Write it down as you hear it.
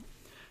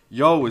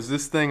Yo, is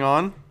this thing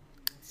on?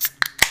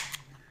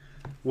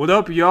 What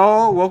up,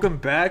 y'all? Welcome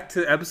back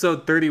to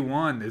episode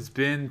 31. It's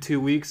been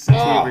 2 weeks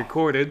since we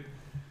recorded,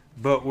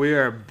 but we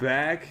are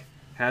back.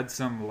 Had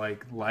some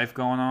life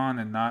going on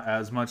and not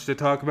as much to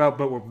talk about,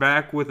 but we're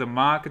back with a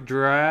mock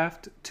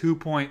draft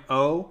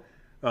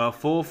 2.0,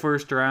 full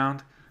first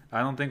round. I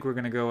don't think we're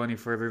going to go any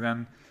further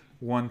than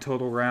one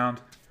total round.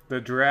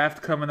 The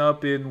draft coming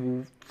up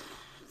in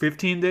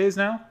 15 days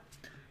now,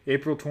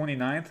 April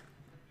 29th,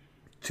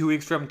 2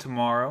 weeks from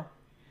tomorrow.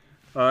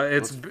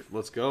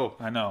 Let's go.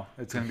 I know.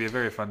 It's going to be a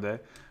very fun day.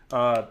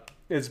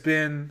 It's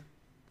been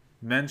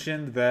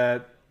mentioned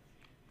that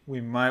we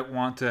might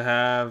want to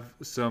have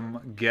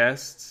some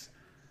guests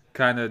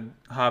kind of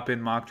hop in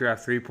Mock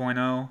Draft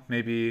 3.0,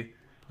 maybe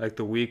like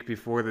the week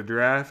before the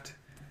draft,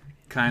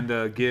 kind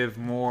of give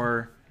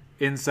more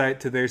insight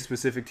to their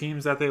specific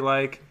teams that they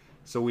like.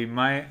 So we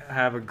might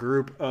have a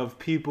group of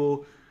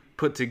people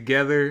put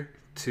together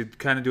to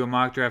kind of do a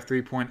Mock Draft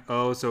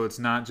 3.0, so it's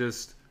not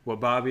just what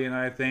Bobby and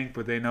I think,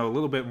 but they know a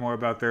little bit more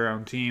about their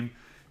own team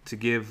to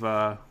give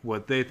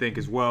what they think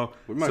as well.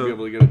 We might be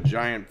able to get a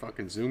giant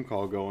fucking Zoom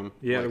call going.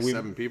 Yeah, like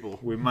 7 people.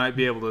 We might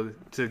be able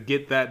to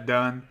get that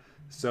done.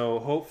 So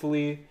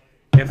hopefully,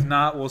 if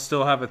not, we'll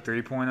still have a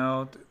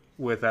 3.0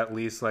 with at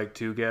least like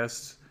 2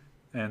 guests,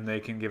 and they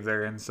can give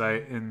their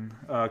insight and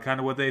kind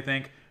of what they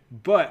think.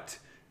 But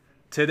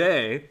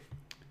today,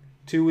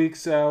 2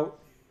 weeks out,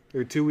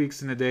 or 2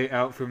 weeks and a day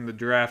out from the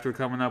draft, we're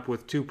coming up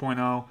with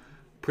 2.0,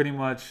 pretty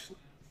much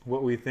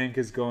what we think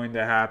is going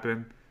to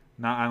happen.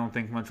 I don't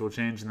think much will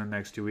change in the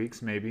next 2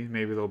 weeks. Maybe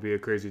there'll be a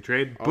crazy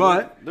trade,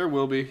 but there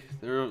will be.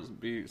 There will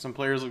be some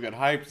players will get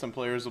hyped. Some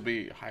players will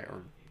be high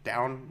or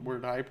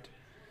downward hyped.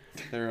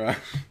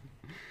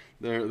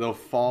 They'll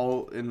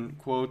fall in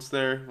quotes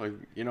there. Like,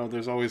 you know,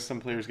 there's always some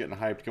players getting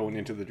hyped going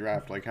into the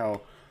draft. Like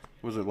how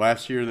was it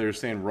last year? They were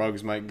saying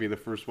Ruggs might be the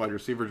first wide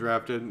receiver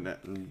drafted,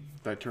 and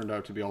that turned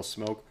out to be all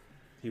smoke.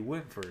 he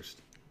went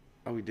first.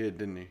 Oh, he did,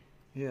 didn't he?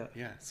 Yeah.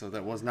 Yeah, so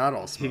that was not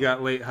all smoke. He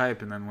got late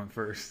hype and then went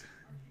first.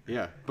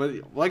 Yeah,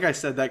 but like I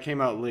said, that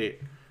came out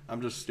late.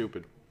 I'm just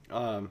stupid.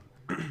 I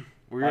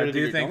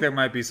do think there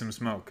might be some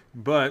smoke,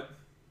 but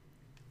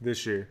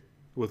this year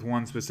with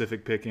one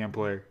specific pick and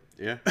player.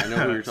 Yeah, I know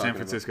who you're talking San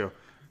Francisco.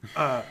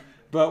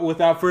 But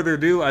without further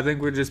ado, I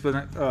think we're just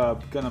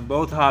gonna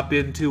both hop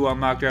into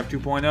Mock Draft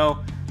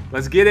 2.0.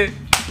 Let's get it.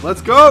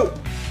 Let's go!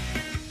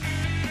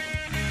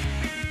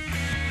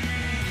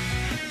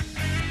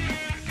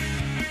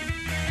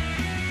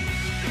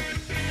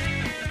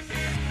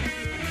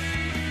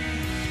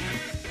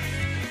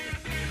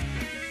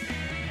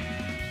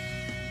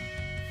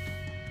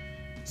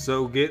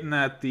 So getting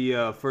at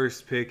the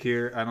first pick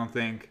here, I don't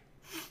think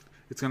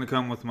it's going to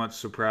come with much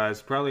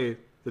surprise. Probably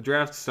the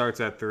draft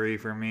starts at 3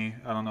 for me.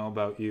 I don't know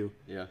about you.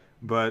 Yeah.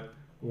 But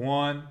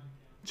 1,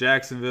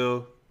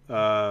 Jacksonville,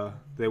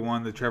 they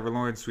won the Trevor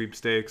Lawrence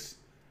sweepstakes.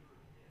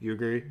 You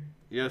agree?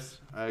 Yes,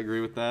 I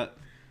agree with that.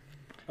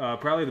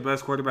 Probably the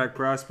best quarterback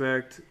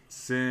prospect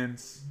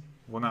since,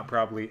 well, not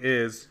probably,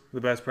 is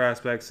the best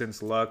prospect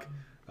since Luck.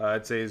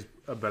 I'd say he's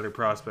a better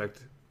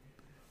prospect.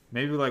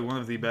 Maybe like one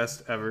of the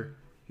best ever.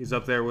 He's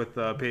up there with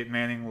Peyton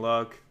Manning,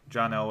 Luck,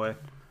 John Elway.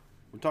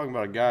 We're talking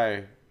about a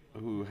guy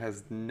who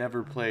has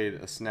never played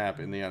a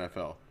snap in the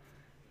NFL.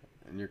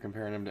 And you're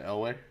comparing him to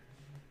Elway?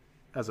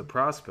 As a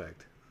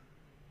prospect.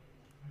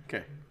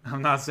 Okay.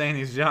 I'm not saying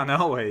he's John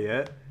Elway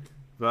yet,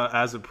 but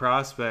as a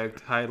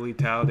prospect, highly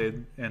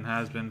touted and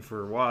has been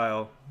for a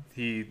while,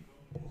 he,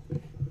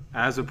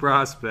 as a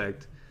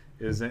prospect,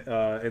 is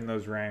in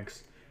those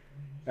ranks.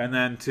 And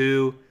then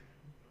 2,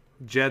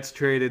 Jets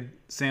traded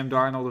Sam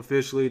Darnold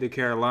officially to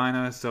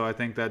Carolina, so I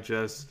think that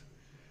just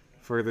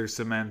further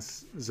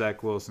cements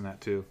Zach Wilson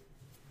at 2.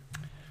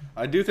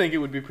 I do think it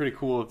would be pretty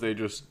cool if they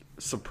just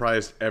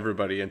surprised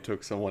everybody and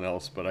took someone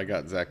else, but I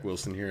got Zach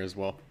Wilson here as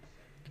well.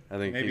 I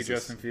think Maybe he's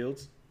Justin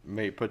Fields?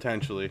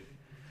 Potentially.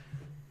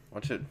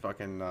 Watch it,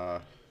 fucking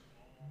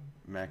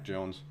Mac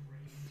Jones.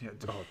 Yeah,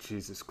 oh,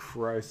 Jesus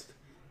Christ.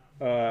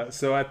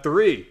 So at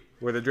 3,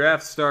 where the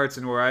draft starts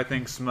and where I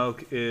think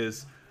smoke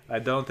is, I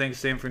don't think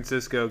San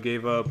Francisco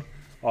gave up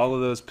all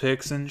of those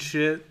picks and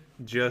shit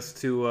just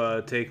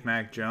to take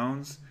Mac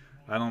Jones.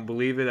 I don't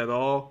believe it at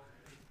all.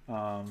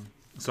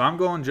 So I'm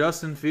going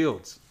Justin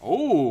Fields.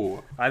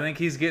 Oh! I think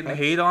he's getting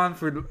hate on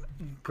for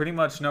pretty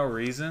much no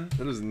reason.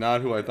 That is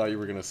not who I thought you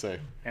were going to say.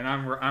 And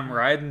I'm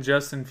riding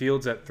Justin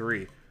Fields at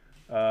 3.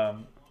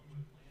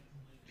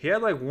 He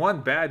had like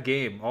one bad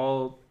game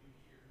all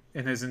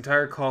in his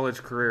entire college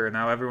career, and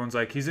now everyone's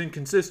like, he's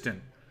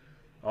inconsistent.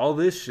 All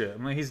this shit.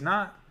 I'm like, he's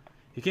not.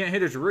 He can't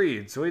hit his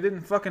read, so he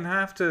didn't fucking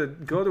have to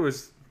go to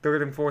his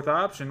 3rd and 4th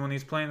option when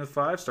he's playing with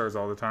 5-stars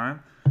all the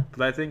time.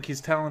 But I think he's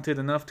talented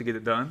enough to get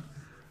it done.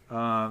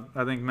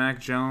 I think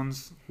Mac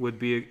Jones would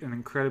be an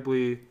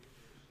incredibly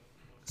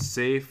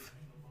safe.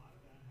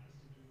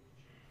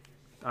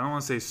 I don't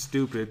want to say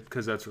stupid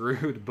because that's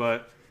rude,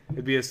 but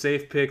it'd be a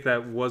safe pick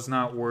that was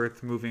not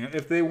worth moving.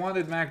 If they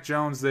wanted Mac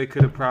Jones, they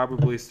could have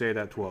probably stayed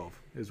at 12,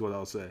 is what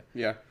I'll say.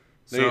 Yeah.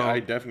 I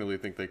definitely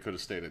think they could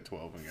have stayed at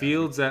 12. And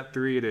Fields at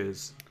 3 it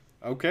is.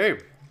 Okay.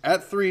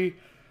 At 3,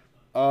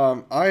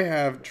 I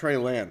have Trey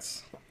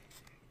Lance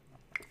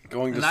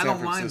going to And I San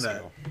don't mind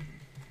Francisco.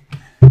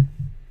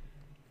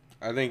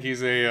 I think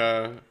he's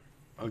a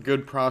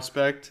good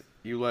prospect.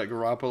 You let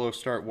Garoppolo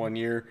start 1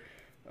 year,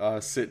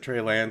 sit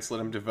Trey Lance,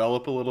 let him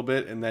develop a little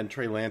bit, and then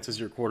Trey Lance is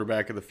your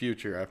quarterback of the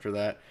future after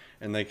that,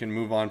 and they can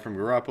move on from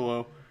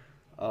Garoppolo.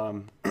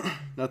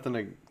 Nothing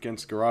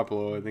against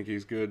Garoppolo. I think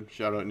he's good.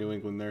 Shout out New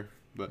England there.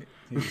 But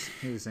He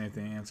was saying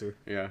the answer.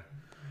 yeah.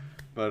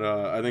 But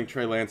I think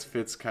Trey Lance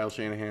fits Kyle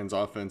Shanahan's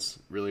offense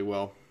really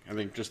well. I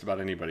think just about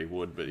anybody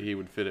would, but he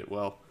would fit it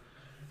well.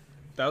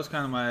 That was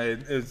kind of my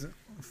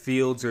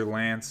Fields or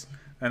Lance.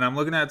 And I'm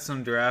looking at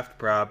some draft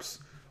props.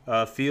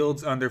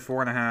 Fields under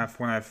 4.5.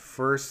 When I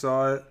first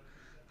saw it,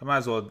 I might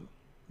as well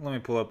let me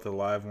pull up the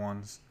live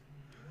ones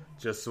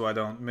just so I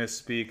don't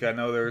misspeak. I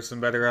know there were some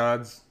better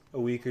odds a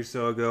week or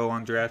so ago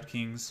on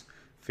DraftKings.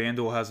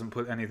 FanDuel hasn't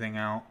put anything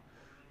out.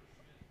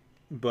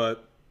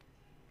 But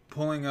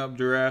pulling up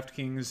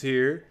DraftKings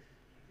here,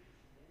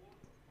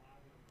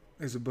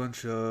 there's a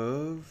bunch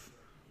of...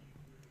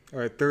 All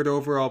right, third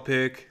overall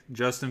pick,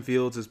 Justin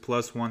Fields is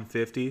plus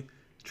 150.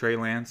 Trey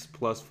Lance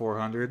plus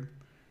 400.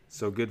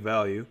 So good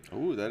value.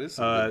 Ooh, that is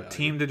some good value.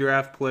 Team to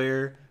draft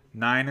player,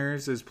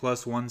 Niners is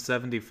plus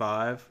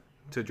 175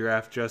 to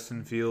draft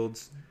Justin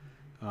Fields.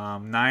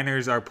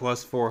 Niners are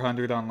plus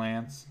 400 on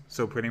Lance.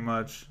 So pretty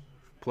much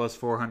plus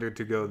 400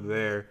 to go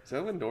there. Is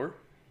that Lindor?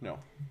 No.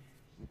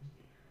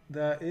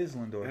 That is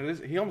Lindor. That is,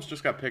 he almost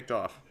just got picked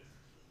off.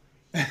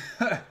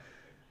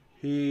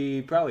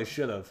 He probably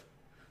should have.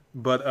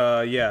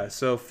 But, yeah,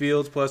 so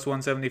Fields plus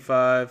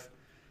 175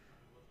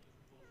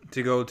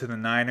 to go to the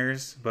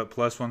Niners, but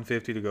plus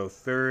 150 to go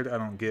third. I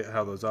don't get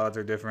how those odds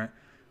are different.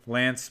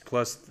 Lance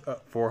plus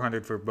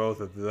 400 for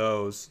both of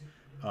those.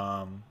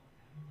 And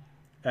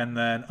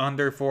then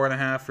under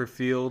 4.5 for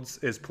Fields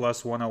is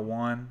plus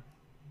 101.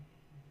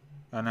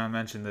 And I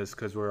mentioned this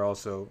because we're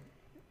also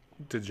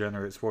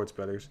degenerate sports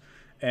bettors.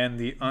 And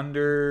the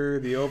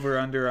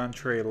over-under on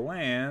Trey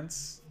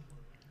Lance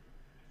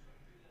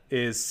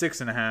is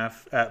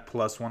 6.5 at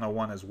plus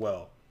 101 as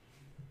well.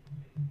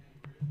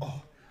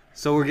 Oh,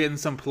 so we're getting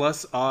some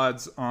plus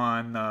odds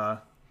on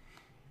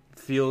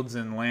Fields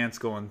and Lance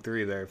going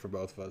 3 there for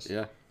both of us.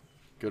 Yeah.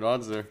 Good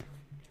odds there.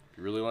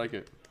 You really like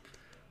it.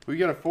 Who you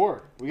got at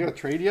 4? We got a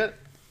trade yet?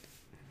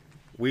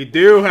 We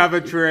do have a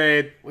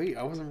trade. Wait,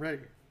 I wasn't ready.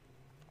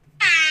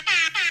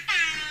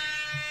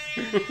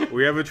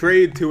 We have a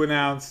trade to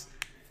announce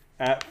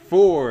at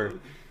 4.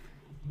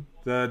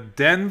 The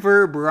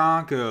Denver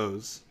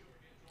Broncos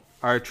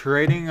are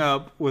trading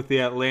up with the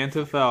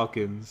Atlanta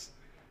Falcons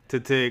to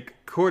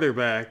take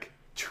quarterback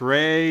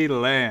Trey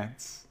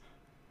Lance.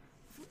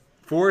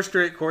 4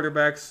 straight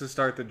quarterbacks to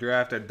start the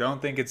draft. I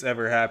don't think it's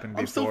ever happened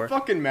I'm before. so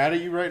fucking mad at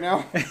you right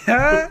now.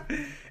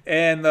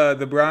 And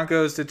the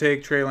Broncos to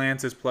take Trey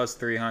Lance is plus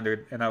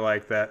 300, and I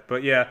like that.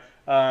 But yeah,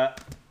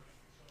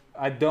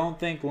 I don't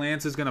think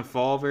Lance is going to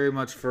fall very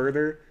much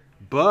further,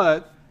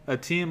 but a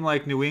team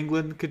like New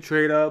England could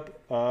trade up,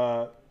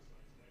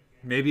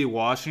 maybe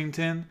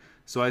Washington.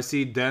 So I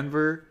see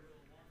Denver.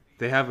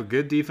 They have a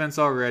good defense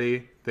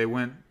already. They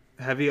went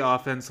heavy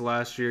offense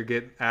last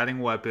year, adding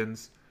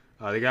weapons.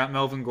 They got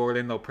Melvin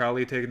Gordon. They'll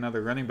probably take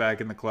another running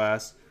back in the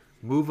class.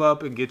 Move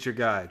up and get your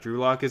guy. Drew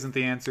Lock isn't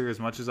the answer. As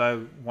much as I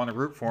want to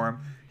root for him,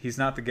 he's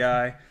not the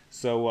guy.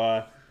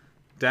 So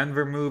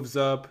Denver moves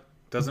up,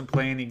 doesn't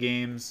play any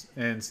games,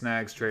 and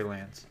snags Trey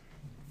Lance.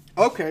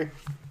 Okay.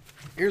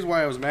 Here's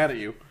why I was mad at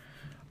you.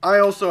 I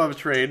also have a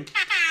trade.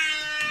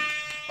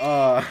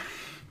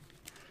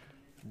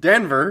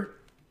 Denver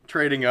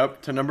trading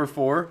up to number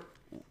 4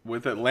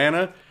 with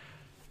Atlanta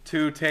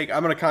to take...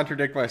 I'm going to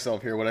contradict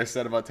myself here, what I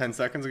said about 10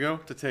 seconds ago,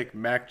 to take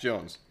Mac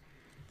Jones.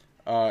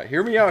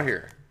 Hear me out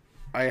here.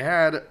 I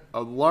had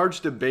a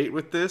large debate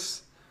with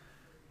this,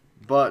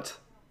 but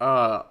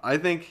I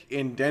think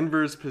in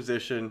Denver's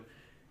position,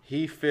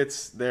 he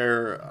fits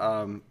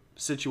their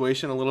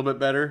situation a little bit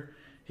better.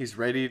 He's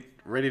ready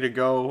to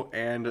go,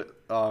 and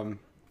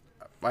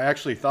I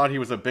actually thought he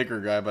was a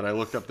bigger guy, but I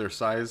looked up their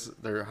size,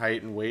 their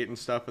height and weight and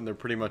stuff, and they're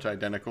pretty much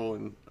identical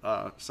in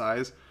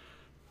size.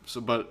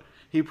 So, but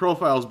he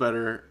profiles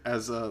better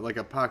as like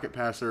a pocket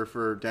passer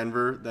for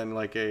Denver than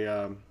like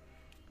a.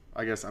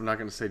 I guess I'm not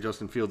going to say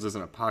Justin Fields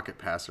isn't a pocket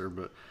passer,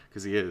 but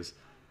because he is.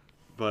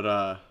 But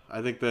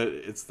I think that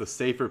it's the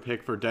safer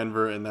pick for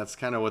Denver, and that's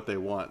kind of what they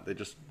want.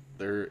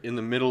 They're in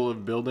the middle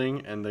of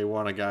building, and they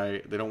want a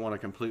guy. They don't want to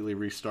completely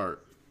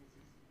restart.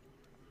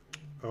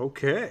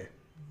 Okay.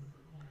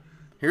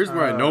 Here's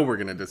where I know we're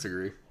going to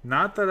disagree.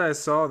 Not that I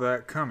saw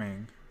that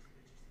coming,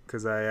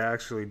 because I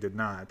actually did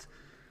not.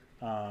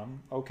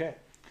 Okay.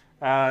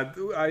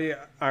 I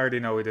already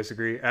know we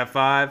disagree. At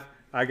 5,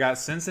 I got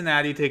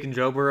Cincinnati taking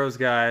Joe Burrow's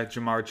guy,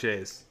 Jamar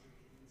Chase.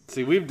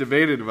 See, we've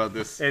debated about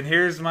this. And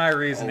here's my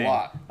reasoning. A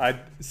lot.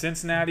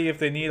 Cincinnati, if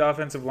they need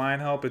offensive line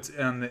help, it's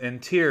on the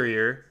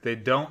interior. They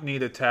don't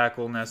need a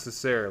tackle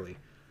necessarily.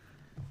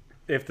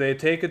 If they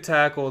take a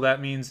tackle,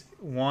 that means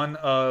one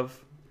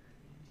of...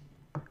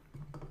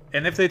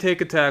 And if they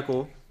take a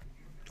tackle,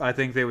 I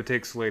think they would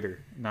take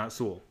Slater, not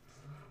Sewell.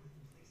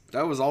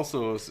 That was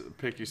also a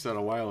pick you said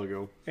a while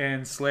ago.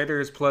 And Slater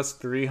is plus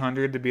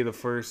 300 to be the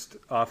first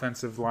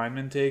offensive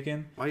lineman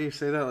taken. Why do you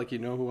say that like you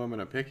know who I'm going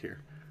to pick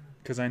here?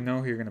 Because I know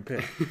who you're going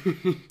to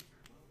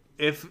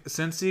pick.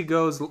 Since he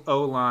goes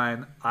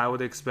O-line, I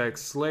would expect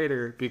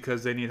Slater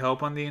because they need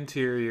help on the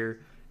interior.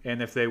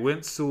 And if they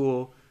went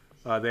Sewell,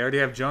 they already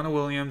have Jonah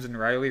Williams and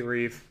Riley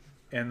Reef,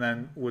 and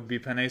then would be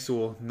Penei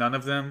Sewell. None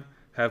of them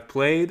have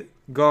played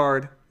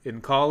guard in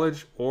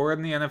college or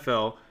in the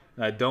NFL.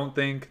 And I don't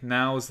think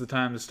now is the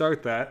time to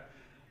start that.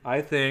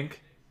 I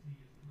think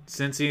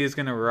since he is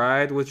going to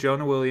ride with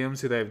Jonah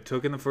Williams, who they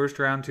took in the first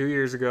round 2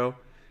 years ago,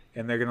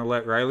 and they're going to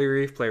let Riley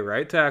Reef play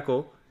right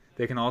tackle.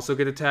 They can also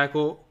get a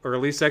tackle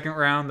early second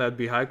round. That would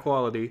be high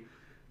quality.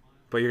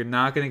 But you're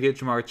not going to get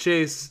Jamar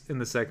Chase in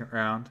the second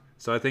round.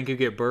 So I think you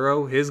get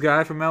Burrow, his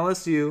guy from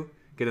LSU,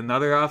 get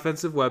another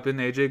offensive weapon.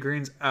 A.J.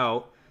 Green's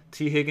out.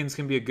 T. Higgins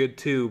can be a good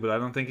 2, but I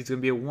don't think he's going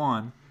to be a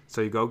 1.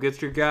 So you go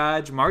get your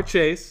guy, Jamar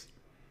Chase.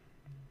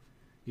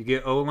 You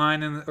get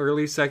O-line in the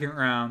early second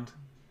round.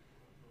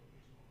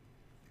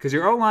 Because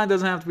your O-line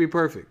doesn't have to be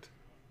perfect.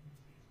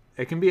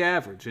 It can be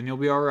average, and you'll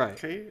be all right.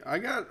 Okay, I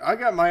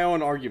got my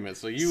own argument.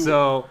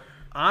 So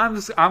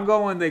I'm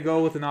going. They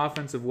go with an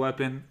offensive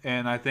weapon,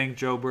 and I think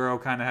Joe Burrow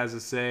kind of has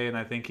a say, and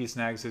I think he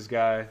snags his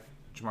guy,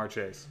 Jamar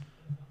Chase.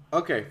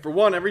 Okay, for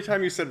one, every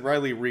time you said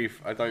Riley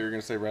Reef, I thought you were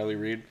going to say Riley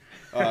Reed.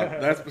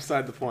 That's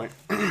beside the point.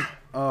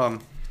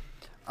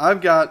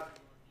 I've got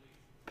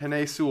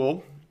Penei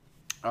Sewell.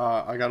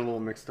 I got a little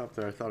mixed up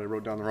there. I thought I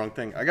wrote down the wrong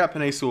thing. I got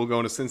Penei Sewell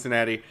going to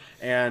Cincinnati.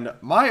 And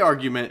my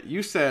argument,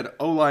 you said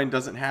O-line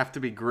doesn't have to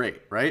be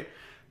great, right?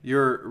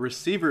 Your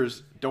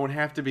receivers don't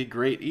have to be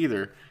great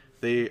either.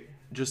 They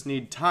just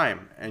need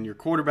time. And your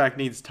quarterback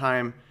needs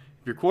time.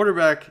 If your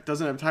quarterback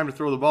doesn't have time to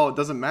throw the ball, it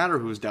doesn't matter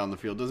who's down the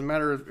field. It doesn't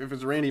matter if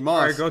it's Randy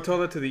Moss. All right, go tell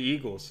that to the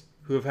Eagles,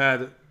 who have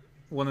had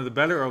one of the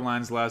better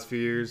O-lines the last few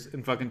years,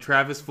 and fucking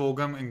Travis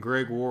Fulgham and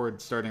Greg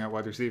Ward starting at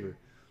wide receiver.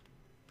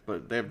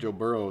 But they have Joe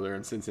Burrow there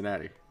in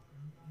Cincinnati.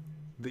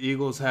 The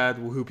Eagles had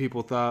who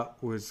people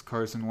thought was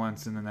Carson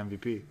Wentz in an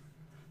MVP.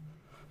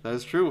 That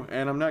is true,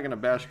 and I'm not going to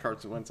bash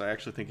Carson Wentz. I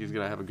actually think he's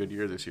going to have a good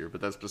year this year,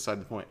 but that's beside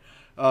the point.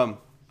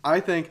 I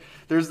think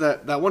there's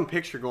that one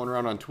picture going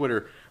around on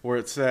Twitter where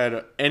it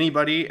said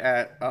anybody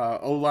at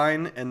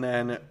O-line and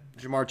then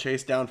Jamar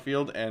Chase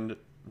downfield, and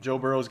Joe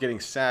Burrow's getting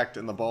sacked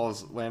and the ball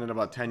is landed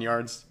about 10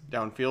 yards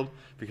downfield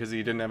because he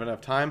didn't have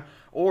enough time.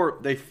 Or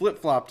they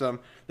flip-flopped them.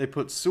 They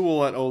put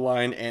Sewell at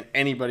O-line and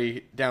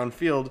anybody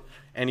downfield.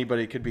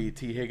 Anybody could be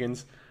T.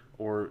 Higgins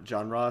or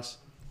John Ross.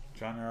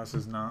 John Ross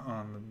is not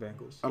on the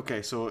Bengals.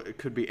 Okay, so it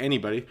could be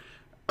anybody.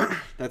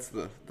 That's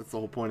the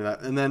whole point of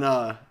that. And then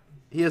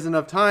he has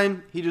enough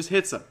time. He just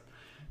hits them.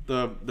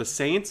 The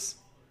Saints,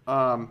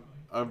 of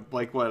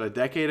a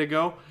decade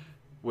ago,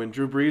 when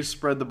Drew Brees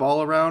spread the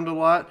ball around a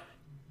lot,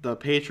 the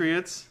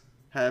Patriots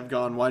have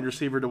gone wide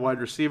receiver to wide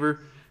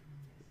receiver.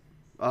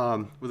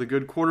 With a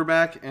good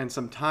quarterback and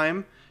some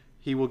time,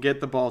 he will get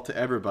the ball to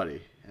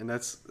everybody. And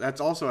that's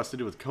also has to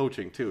do with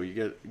coaching, too. You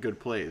get good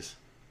plays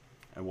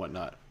and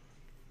whatnot.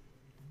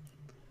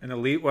 An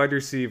elite wide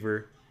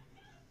receiver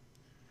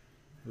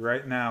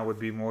right now would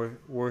be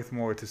worth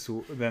more to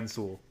Sewell than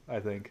Sewell, I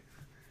think.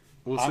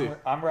 We'll see.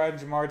 I'm riding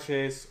Jamar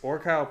Chase or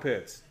Kyle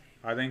Pitts.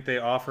 I think they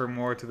offer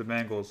more to the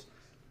Bengals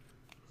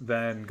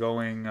than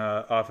going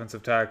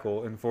offensive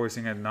tackle and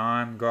forcing a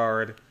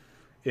non-guard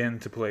in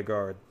to play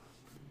guard.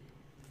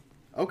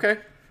 Okay.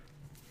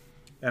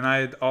 And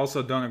I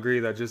also don't agree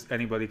that just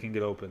anybody can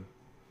get open,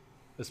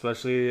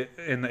 especially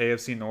in the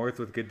AFC North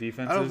with good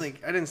defenses.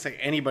 I didn't say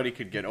anybody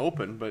could get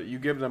open, but you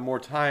give them more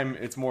time,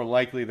 it's more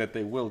likely that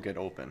they will get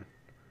open.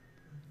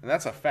 And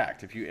that's a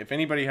fact. If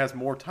anybody has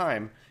more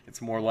time,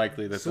 it's more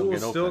likely that they'll get open.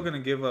 Sewell's still going to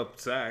give up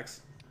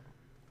sacks.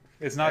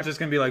 It's not just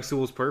going to be like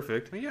Sewell's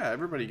perfect. But yeah,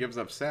 everybody gives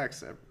up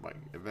sacks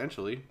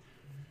eventually.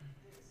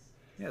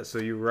 Yeah, so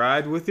you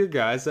ride with your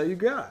guys that you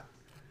got.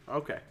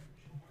 Okay.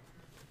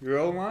 Your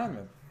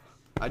O-lineman.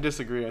 I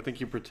disagree. I think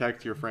you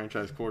protect your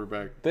franchise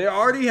quarterback. They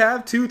already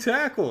have 2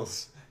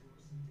 tackles.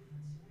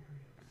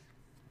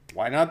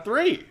 Why not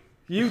 3?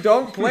 You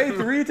don't play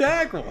 3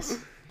 tackles.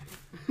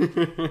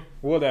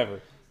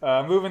 Whatever.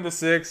 Moving to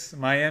 6,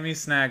 Miami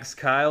snags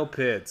Kyle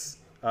Pitts.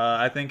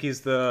 I think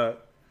he's the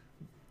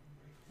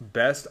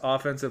best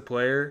offensive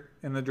player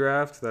in the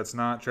draft. That's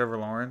not Trevor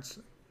Lawrence.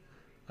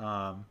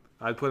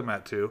 I'd put him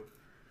at 2.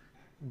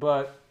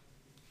 But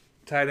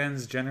tight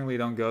ends generally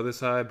don't go this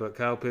high, but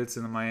Kyle Pitts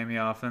in the Miami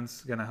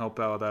offense going to help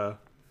out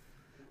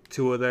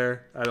Tua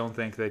there. I don't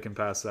think they can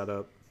pass that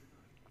up.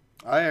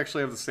 I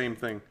actually have the same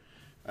thing.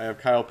 I have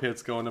Kyle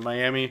Pitts going to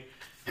Miami.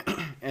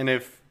 And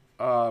if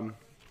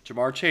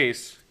Jamar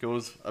Chase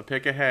goes a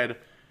pick ahead,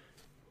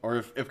 or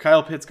if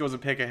Kyle Pitts goes a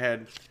pick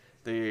ahead,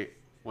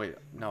 wait,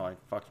 no, I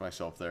fucked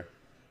myself there.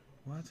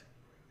 What?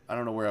 I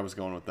don't know where I was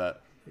going with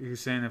that. You're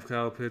saying if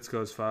Kyle Pitts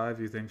goes 5,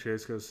 you think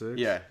Chase goes 6?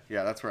 Yeah,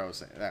 that's where I was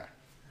saying. Yeah.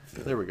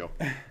 There we go.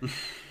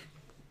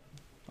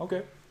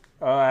 Okay.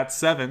 At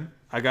 7,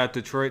 I got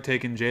Detroit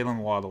taking Jalen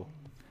Waddle.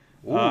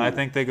 I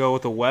think they go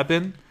with a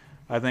weapon.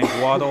 I think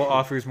Waddle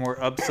offers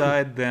more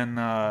upside than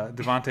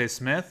Devontae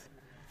Smith.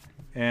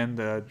 And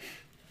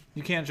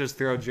you can't just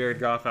throw Jared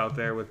Goff out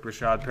there with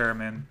Brashad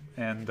Perriman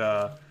and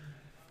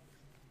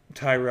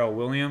Tyrell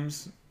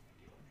Williams.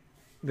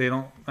 They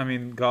don't. I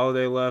mean,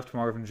 Galladay left,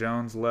 Marvin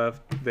Jones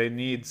left. They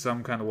need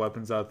some kind of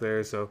weapons out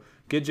there. So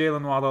get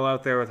Jalen Waddle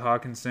out there with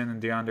Hawkinson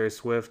and DeAndre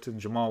Swift and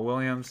Jamal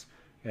Williams,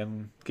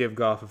 and give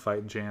Goff a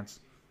fighting chance.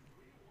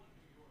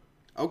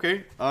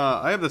 Okay,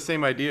 I have the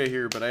same idea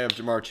here, but I have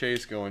Jamar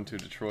Chase going to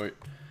Detroit.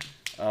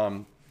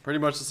 Pretty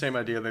much the same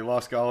idea. They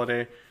lost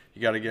Galladay.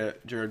 You got to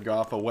get Jared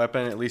Goff a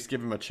weapon, at least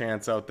give him a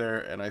chance out there,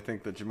 and I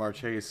think that Jamar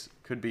Chase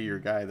could be your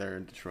guy there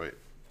in Detroit.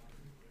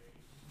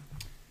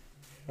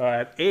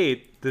 At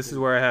 8, this is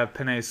where I have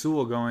Penei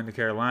Sewell going to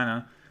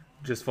Carolina.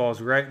 Just falls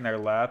right in their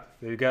lap.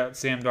 They got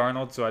Sam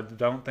Darnold, so I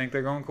don't think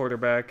they're going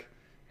quarterback,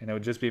 and it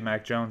would just be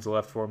Mac Jones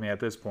left for me at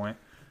this point.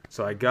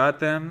 So I got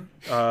them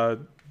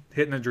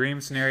hitting a dream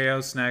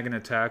scenario, snagging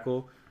a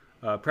tackle,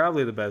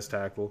 probably the best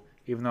tackle,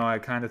 even though I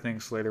kind of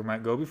think Slater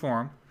might go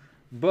before him.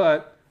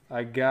 But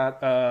I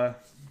got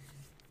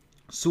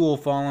Sewell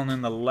falling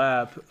in the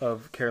lap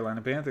of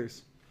Carolina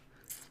Panthers.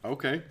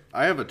 Okay,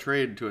 I have a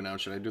trade to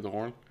announce. Should I do the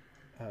horn?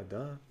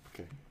 Duh.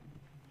 Okay.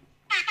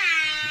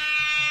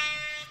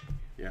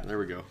 Yeah, there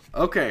we go.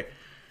 Okay.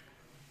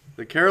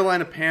 The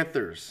Carolina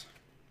Panthers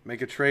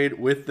make a trade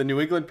with the New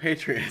England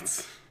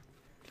Patriots.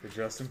 For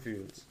Justin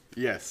Fields.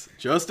 Yes.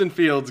 Justin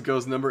Fields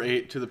goes number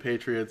 8 to the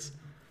Patriots.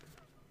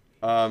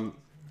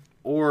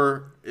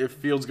 Or if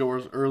Fields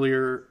goes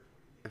earlier,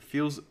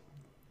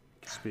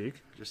 Speak.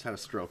 just had a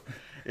stroke.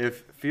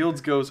 If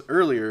Fields goes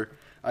earlier,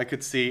 I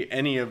could see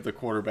any of the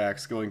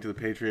quarterbacks going to the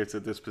Patriots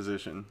at this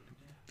position.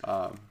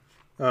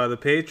 The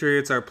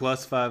Patriots are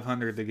plus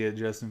 500 to get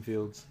Justin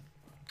Fields.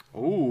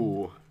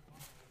 Ooh.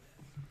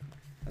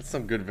 That's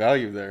some good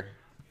value there.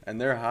 And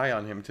they're high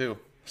on him too,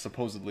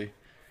 supposedly.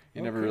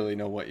 You never really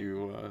know what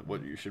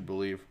you should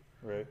believe.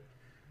 Right.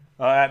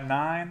 At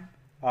 9,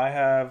 I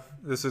have,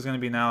 this is going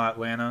to be now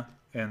Atlanta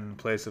in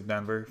place of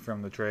Denver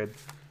from the trade.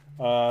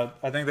 I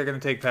think they're going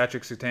to take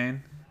Patrick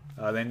Surtain.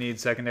 They need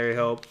secondary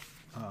help.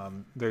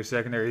 Their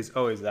secondary is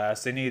always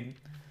ass. They need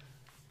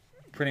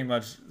pretty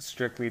much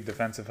strictly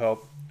defensive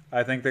help.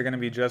 I think they're going to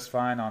be just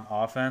fine on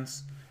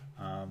offense.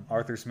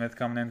 Arthur Smith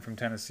coming in from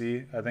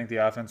Tennessee. I think the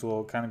offense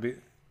will kind of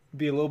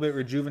be a little bit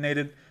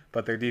rejuvenated,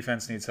 but their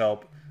defense needs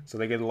help. So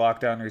they get a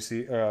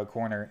lockdown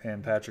corner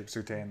in Patrick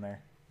Surtain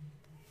there.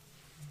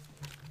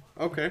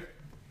 Okay.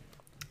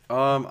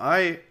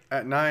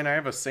 At 9, I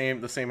have the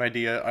same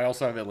idea. I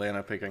also have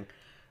Atlanta picking.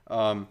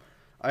 I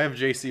have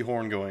J.C.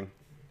 Horn going.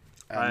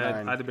 At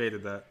 9. I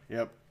debated that.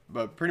 Yep,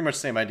 but pretty much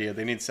same idea.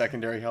 They need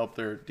secondary help.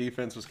 Their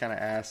defense was kind of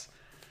ass.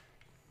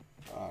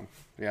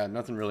 Yeah,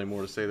 nothing really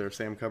more to say there.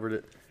 Sam covered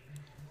it.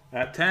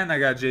 At 10, I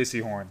got J.C.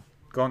 Horn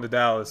going to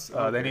Dallas.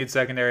 Okay. They need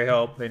secondary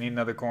help. They need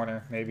another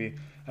corner, maybe.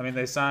 I mean,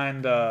 they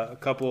signed a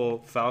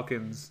couple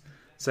Falcons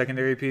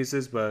secondary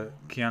pieces, but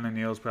Keanu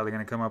Neal's probably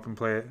going to come up and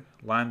play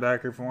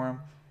linebacker for him,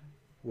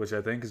 which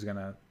I think is going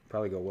to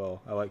probably go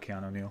well. I like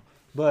Keanu Neal.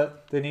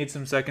 But they need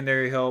some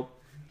secondary help,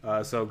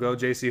 so go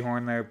J.C.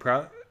 Horn there.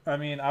 I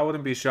mean, I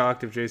wouldn't be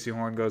shocked if J.C.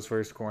 Horn goes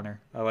first corner.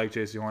 I like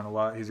J.C. Horn a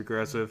lot. He's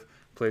aggressive,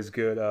 plays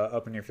good,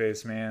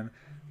 up-in-your-face man.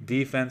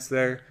 Defense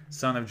there,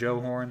 son of Joe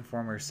Horn,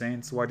 former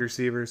Saints wide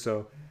receiver.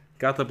 So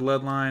got the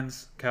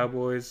bloodlines,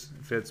 Cowboys,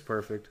 fits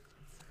perfect.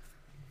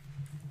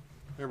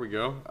 There we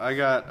go. I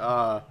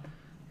got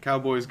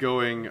Cowboys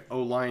going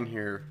O-line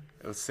here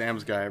with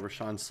Sam's guy,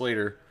 Rashawn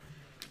Slater.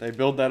 They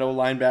build that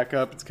O-line back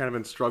up. It's kind of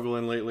been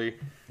struggling lately.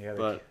 Yeah,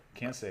 but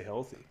can't stay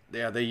healthy.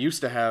 Yeah, they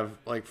used to have,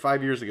 like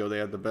 5 years ago, they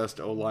had the best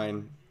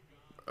O-line,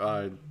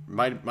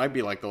 might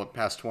be like the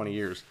past 20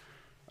 years.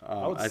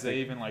 I would say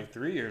even like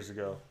 3 years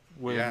ago.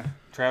 With Yeah.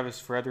 Travis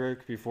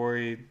Frederick, before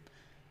he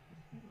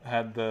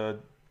had the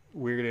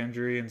weird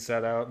injury and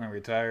sat out and then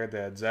retired, they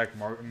had Zach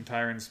Martin.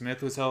 Tyron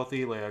Smith was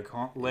healthy.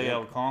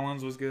 Lael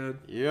Collins was good.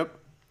 Yep.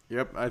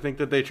 I think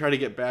that they try to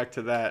get back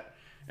to that,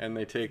 and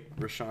they take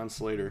Rashawn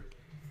Slater.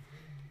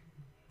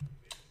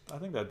 I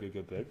think that'd be a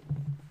good pick.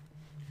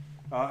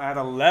 At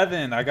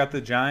 11, I got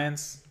the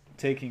Giants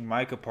taking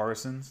Micah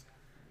Parsons.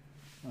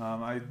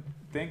 I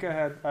think I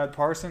had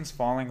Parsons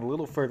falling a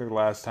little further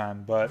last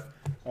time, but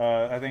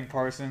I think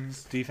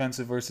Parsons'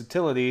 defensive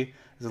versatility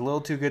is a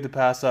little too good to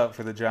pass up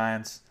for the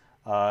Giants.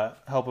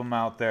 Help them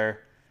out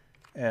there.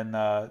 And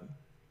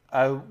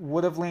I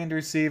would have leaned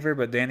receiver,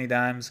 but Danny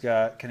Dimes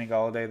got Kenny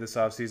Galladay this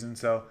offseason,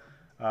 so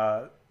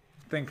I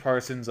think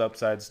Parsons'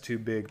 upside's too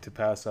big to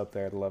pass up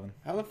there at 11.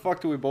 How the fuck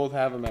do we both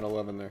have him at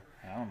 11 there?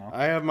 I don't know.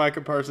 I have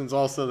Micah Parsons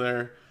also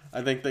there.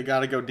 I think they got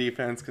to go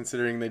defense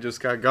considering they just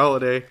got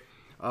Galladay.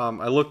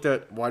 I looked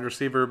at wide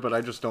receiver, but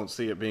I just don't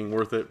see it being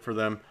worth it for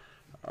them.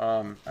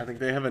 I think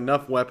they have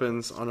enough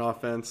weapons on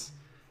offense.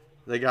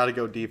 They got to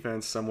go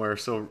defense somewhere.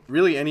 So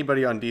really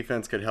anybody on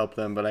defense could help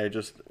them, but I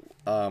just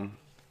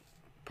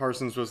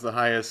Parsons was the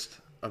highest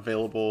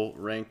available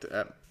ranked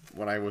at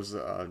when I was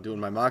doing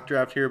my mock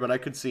draft here, but I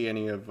could see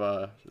any of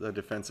the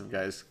defensive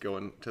guys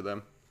going to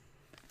them.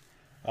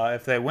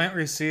 If they went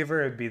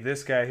receiver, it'd be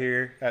this guy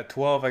here. At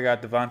 12, I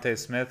got Devontae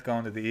Smith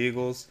going to the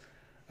Eagles.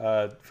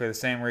 For the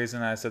same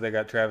reason I said they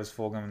got Travis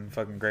Fulgham and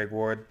fucking Greg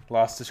Ward.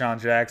 Lost to Sean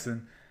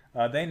Jackson.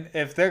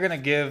 If they're going to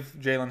give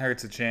Jalen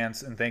Hurts a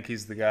chance and think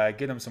he's the guy,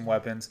 get him some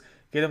weapons.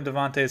 Get him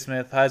Devontae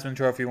Smith, Heisman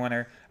Trophy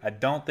winner. I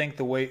don't think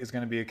the weight is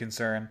going to be a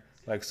concern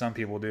like some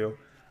people do.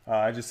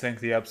 I just think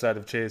the upside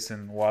of Chase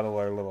and Waddle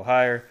are a little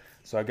higher.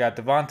 So I got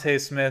Devontae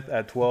Smith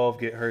at 12.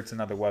 Get Hurts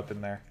another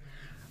weapon there.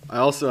 I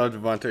also have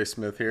Devontae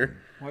Smith here.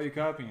 Why are you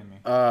copying me?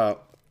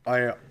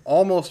 I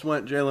almost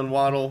went Jalen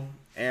Waddle,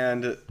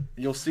 and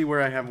you'll see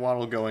where I have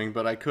Waddle going,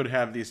 but I could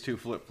have these two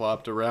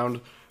flip-flopped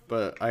around.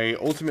 But I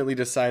ultimately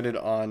decided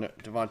on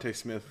Devontae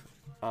Smith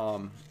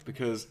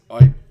because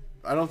I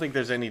don't think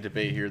there's any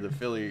debate here.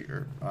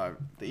 The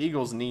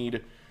Eagles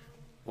need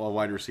a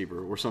wide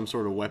receiver or some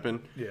sort of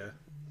weapon. Yeah.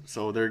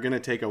 So they're going to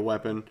take a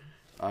weapon.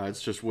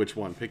 It's just which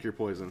one. Pick your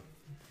poison.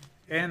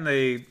 And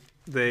they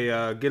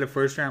get a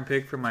first-round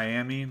pick from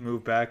Miami,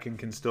 move back, and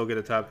can still get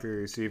a top 3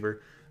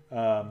 receiver.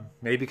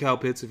 Maybe Kyle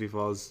Pitts if he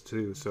falls,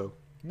 too. So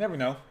you never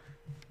know.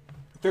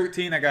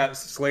 13, I got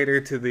Slater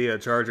to the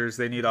Chargers.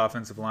 They need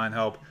offensive line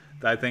help.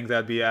 I think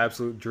that'd be an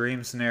absolute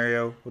dream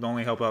scenario. Would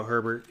only help out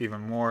Herbert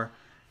even more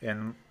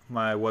in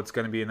my what's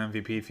going to be an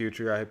MVP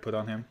future I put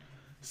on him.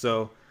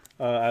 So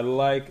I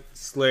like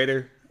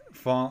Slater.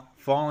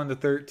 Falling to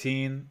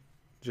 13,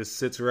 just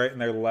sits right in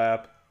their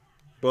lap.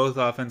 Both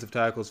offensive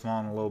tackles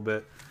falling a little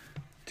bit.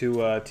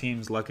 Two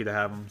teams lucky to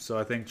have him. So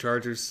I think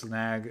Chargers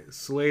snag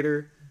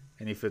Slater,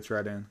 and he fits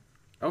right in.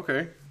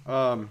 Okay.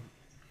 I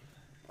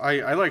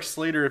like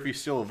Slater if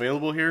he's still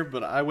available here,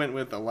 but I went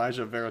with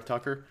Elijah Vera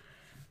Tucker.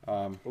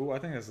 I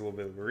think that's a little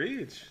bit of a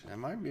reach. It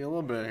might be a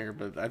little bit here,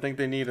 but I think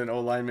they need an O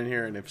lineman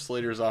here, and if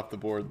Slater's off the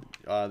board,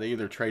 they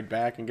either trade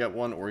back and get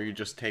one, or you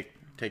just take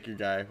your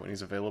guy when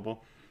he's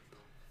available.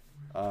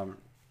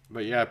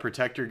 But yeah,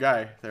 protect your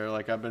guy. They're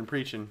like I've been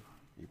preaching.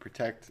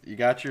 You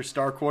got your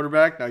star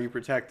quarterback, now you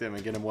protect him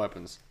and get him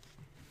weapons.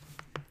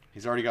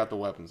 He's already got the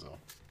weapons though.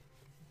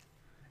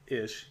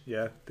 Ish,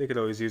 yeah. They could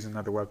always use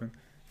another weapon.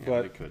 Yeah,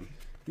 but they could.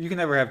 You can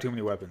never have too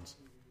many weapons.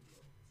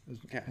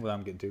 Yeah. What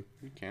I'm getting to.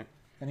 You can't.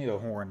 I need a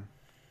horn.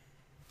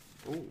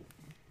 Ooh,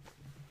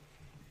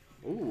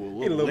 a little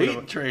little bit late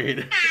of a-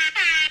 trade.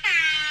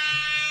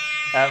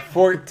 At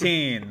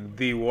 14,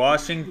 the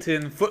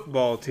Washington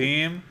football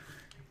team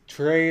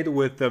trade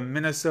with the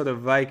Minnesota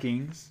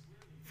Vikings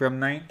from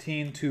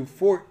 19 to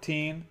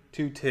 14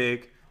 to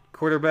take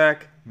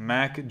quarterback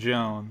Mac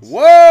Jones.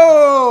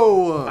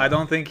 Whoa! I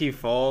don't think he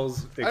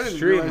falls realize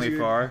extremely you-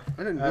 far.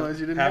 I didn't realize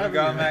you didn't haven't have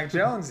got him Mac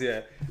Jones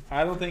yet.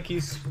 I don't think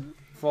he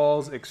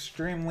falls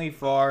extremely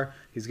far.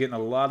 He's getting a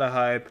lot of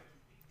hype.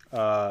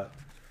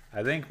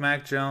 I think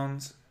Mac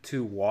Jones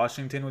to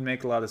Washington would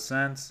make a lot of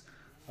sense.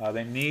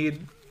 They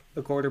need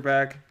a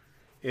quarterback.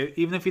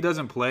 Even if he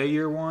doesn't play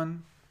year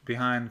one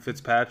behind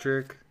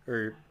Fitzpatrick,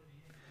 or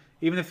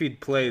even if he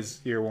plays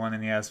year one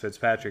and he has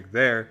Fitzpatrick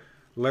there,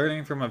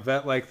 learning from a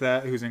vet like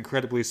that who's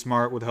incredibly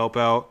smart would help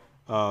out.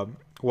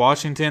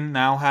 Washington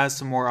now has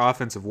some more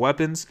offensive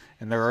weapons,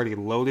 and they're already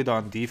loaded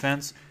on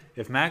defense.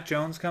 If Mac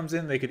Jones comes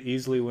in, they could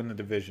easily win the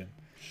division.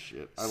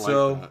 Shit, I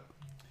like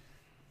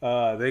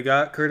that. They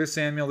got Curtis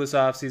Samuel this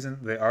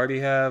offseason. They already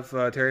have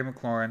Terry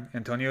McLaurin.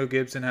 Antonio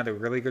Gibson had a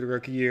really good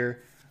rookie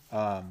year.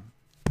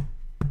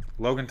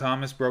 Logan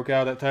Thomas broke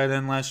out at tight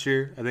end last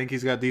year. I think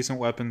he's got decent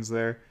weapons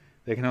there.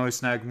 They can always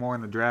snag more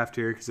in the draft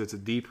here because it's a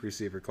deep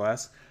receiver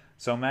class.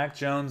 So Mac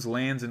Jones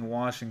lands in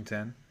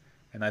Washington,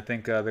 and I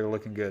think they're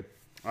looking good.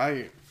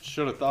 I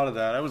should have thought of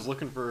that. I was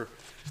looking for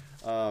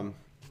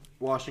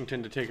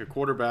Washington to take a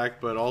quarterback,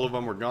 but all of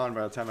them were gone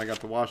by the time I got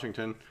to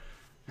Washington.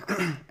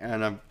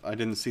 And I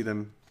didn't see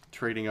them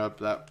trading up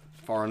that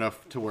far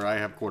enough to where I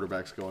have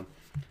quarterbacks going.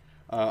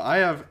 I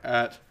have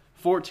at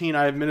 14,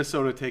 I have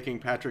Minnesota taking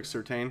Patrick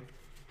Surtain.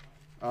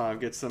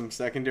 Get some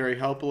secondary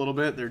help a little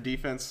bit. Their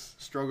defense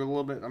struggled a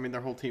little bit. I mean,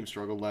 their whole team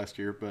struggled last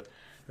year, but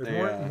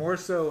There's more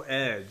so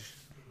edge,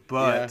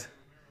 but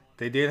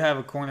they did have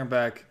a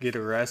cornerback get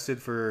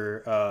arrested for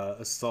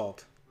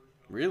assault.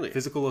 Really?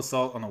 Physical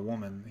assault on a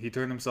woman. He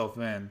turned himself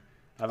in.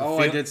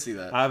 I did see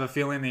that. I have a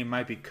feeling he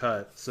might be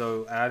cut.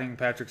 So adding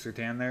Patrick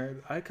Surtain there,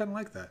 I kind of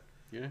like that.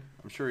 Yeah,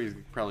 I'm sure he's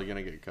probably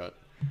going to get cut.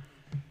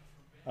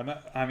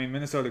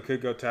 Minnesota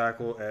could go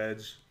tackle,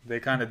 edge. They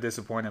kind of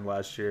disappointed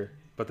last year.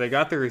 But they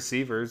got the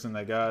receivers, and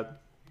they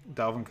got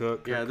Dalvin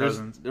Cook, Kirk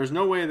Cousins. There's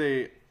no way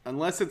they,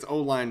 unless it's O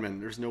linemen,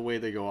 there's no way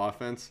they go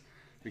offense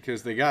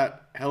because they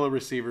got hella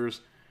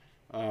receivers.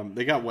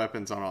 They got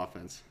weapons on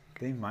offense.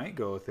 They might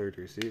go a third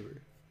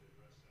receiver.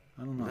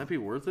 I don't know. Would that be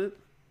worth it?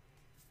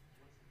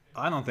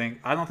 I don't think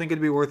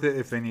it'd be worth it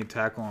if they need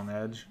tackle on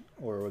edge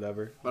or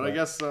whatever. But I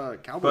guess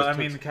Cowboys. But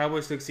the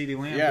Cowboys took CeeDee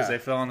Lamb because they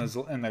fell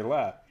in their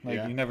lap.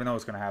 You never know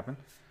what's going to happen.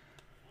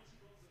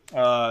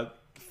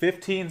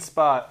 15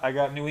 spot. I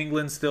got New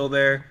England still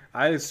there.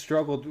 I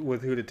struggled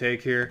with who to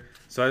take here,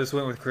 so I just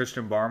went with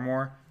Christian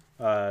Barmore,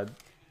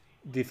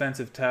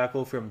 defensive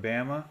tackle from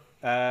Bama,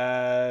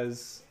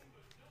 as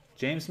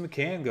James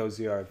McCann goes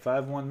yard.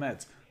 5-1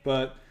 Mets.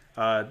 But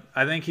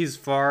I think he's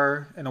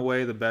far and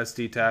away the best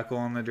D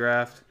tackle in the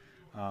draft.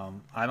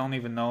 I don't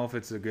even know if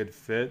it's a good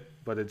fit,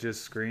 but it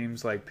just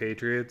screams like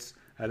Patriots.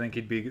 I think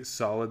he'd be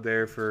solid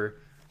there for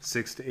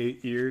 6 to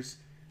 8 years.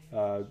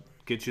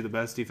 Get you the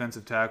best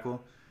defensive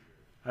tackle.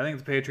 I think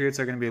the Patriots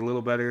are going to be a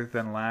little better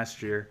than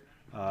last year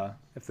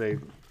if they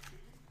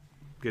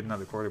get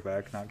another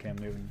quarterback, not Cam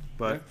Newton.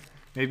 But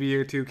maybe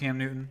year 2 Cam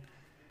Newton.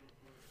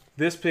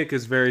 This pick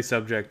is very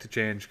subject to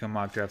change come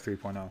mock draft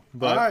 3.0.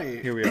 But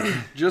here we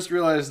are. Just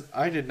realized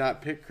I did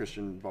not pick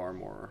Christian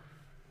Barmore.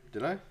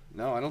 Did I?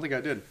 No, I don't think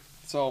I did.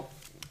 So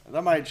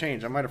that might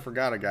change. I might have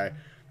forgot a guy.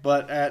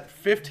 But at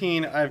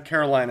 15, I have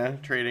Carolina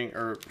trading,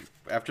 or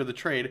after the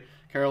trade,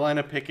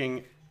 Carolina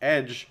picking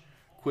edge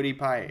Quiddy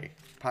Pie.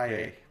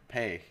 Quiddy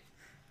Pie.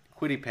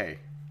 Cutie Pie.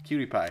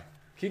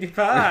 Cutie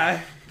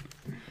Pie.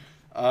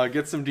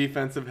 Get some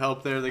defensive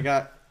help there. They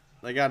got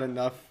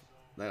enough.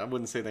 I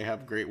wouldn't say they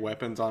have great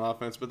weapons on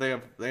offense, but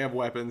they have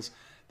weapons.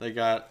 They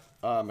got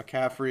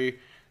McCaffrey,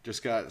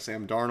 just got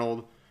Sam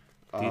Darnold,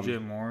 DJ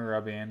Moore,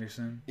 Robbie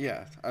Anderson.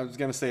 Yeah, I was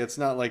gonna say it's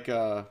not like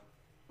an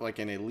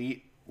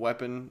elite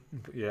weapon.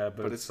 Yeah,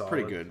 but it's solid.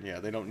 pretty good. Yeah,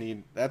 they don't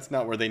need. That's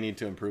not where they need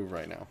to improve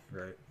right now.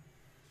 Right.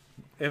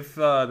 If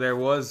there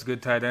was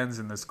good tight ends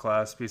in this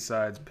class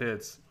besides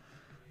Pitts,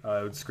 it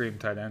would scream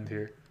tight end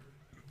here.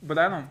 But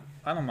I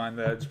don't mind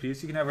the edge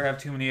piece. You can never have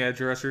too many edge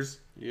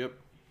rushers. Yep.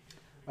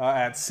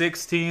 At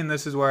 16,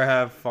 this is where I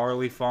have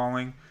Farley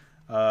falling.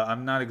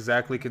 I'm not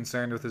exactly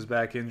concerned with his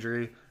back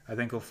injury. I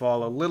think he'll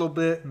fall a little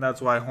bit, and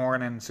that's why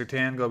Horn and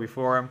Surtain go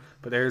before him.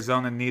 But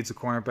Arizona needs a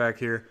cornerback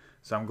here,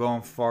 so I'm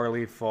going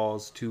Farley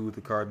falls to the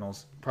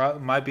Cardinals.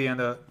 Might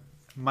end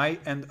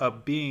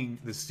up being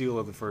the steal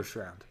of the first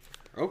round.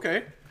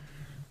 Okay.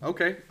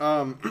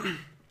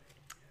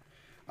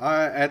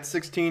 At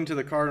 16 to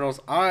the Cardinals,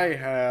 I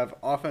have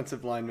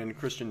offensive lineman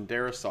Christian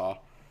Darrisaw.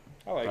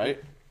 I like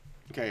it.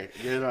 Okay,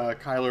 get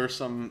Kyler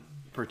some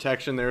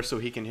protection there so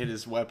he can hit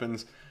his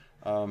weapons.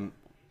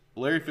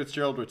 Larry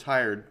Fitzgerald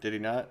retired, did he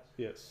not?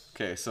 Yes.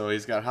 Okay, so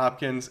he's got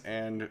Hopkins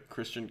and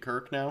Christian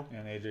Kirk now.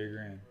 And A.J.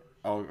 Green.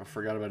 Oh, I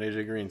forgot about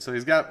A.J. Green. So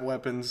he's got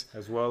weapons.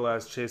 As well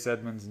as Chase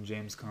Edmonds and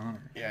James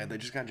Conner. Yeah, they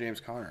just got James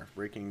Conner.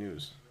 Breaking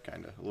news,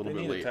 kind of. A little they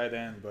bit need late. a tight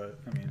end, but,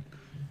 I mean,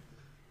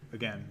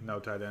 again, no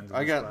tight ends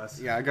in this class.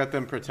 Yeah, I got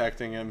them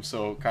protecting him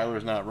so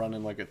Kyler's not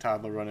running like a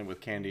toddler running with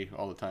candy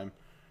all the time.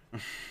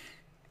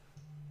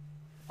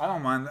 I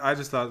don't mind. I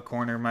just thought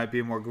corner might be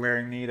a more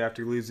glaring need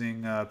after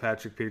losing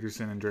Patrick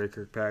Peterson and Drake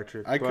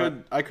Kirkpatrick.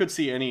 I could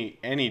see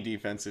any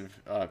defensive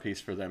piece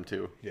for them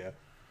too. Yeah.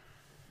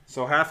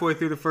 So halfway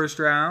through the first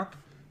round,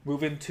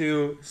 moving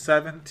to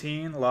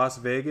 17, Las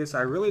Vegas.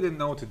 I really didn't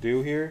know what to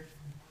do here,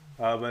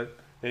 but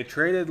they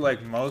traded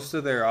like most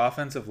of their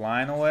offensive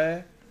line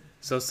away.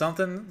 So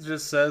something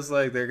just says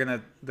like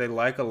they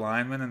like a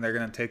lineman and they're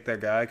gonna take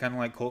that guy, kind of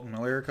like Colton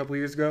Miller a couple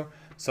years ago.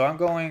 So I'm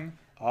going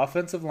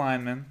offensive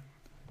lineman.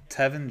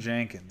 Tevin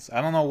Jenkins.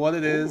 I don't know what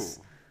it is.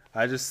 Ooh.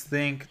 I just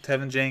think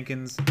Tevin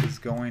Jenkins is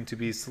going to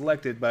be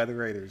selected by the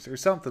Raiders or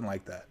something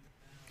like that.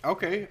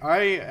 Okay,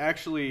 I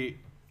actually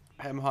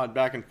am hot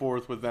back and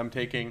forth with them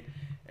taking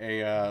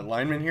a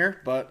lineman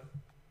here, but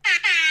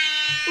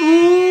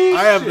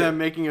I have them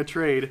making a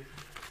trade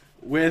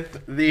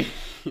with the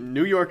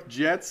New York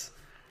Jets.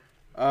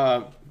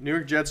 New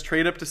York Jets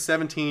trade up to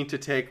 17 to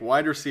take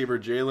wide receiver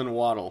Jalen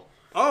Waddle.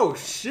 Oh,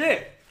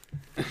 shit!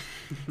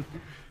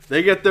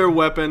 They get their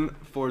weapon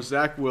for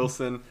Zach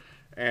Wilson,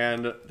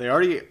 and they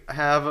already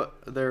have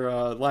their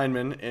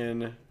lineman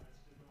in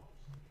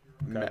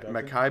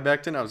Mekhi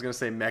Becton. I was going to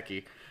say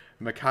Mekhi.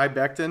 Mekhi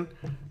Becton.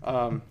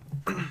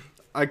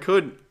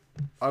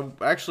 I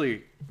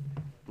actually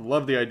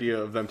love the idea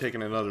of them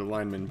taking another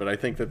lineman, but I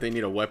think that they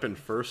need a weapon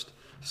first.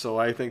 So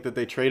I think that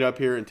they trade up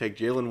here and take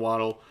Jalen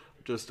Waddle,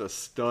 just a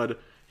stud.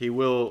 He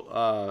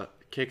will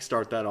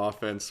kickstart that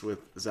offense with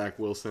Zach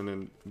Wilson,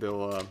 and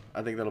they'll.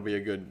 I think that'll be a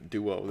good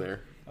duo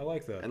there. I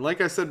like that. And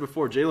like I said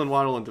before, Jalen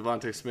Waddle and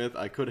Devontae Smith,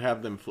 I could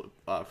have them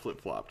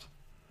flip-flopped.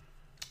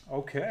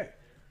 Okay.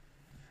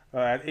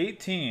 At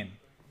 18,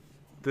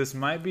 this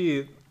might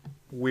be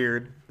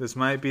weird. This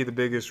might be the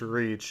biggest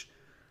reach.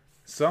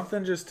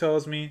 Something just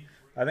tells me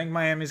I think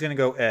Miami's going to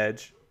go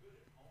edge.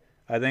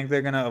 I think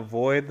they're going to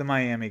avoid the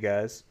Miami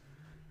guys.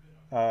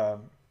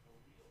 And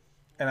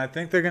I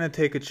think they're going to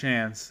take a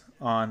chance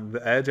on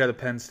the edge out of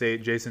Penn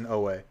State, Jason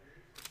Owe.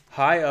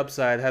 High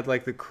upside, had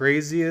like the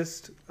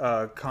craziest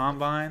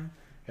combine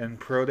and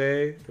pro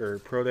day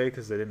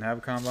because they didn't have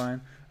a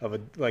combine of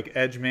a like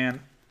edge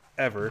man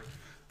ever.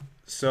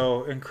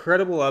 So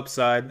incredible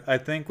upside. I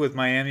think with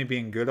Miami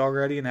being good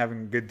already and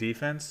having good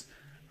defense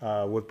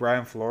with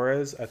Brian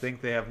Flores, I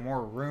think they have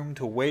more room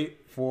to wait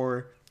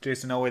for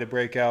Jason Owe to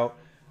break out.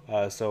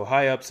 So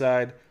high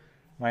upside.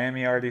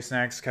 Miami already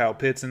snags Kyle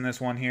Pitts in this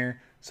one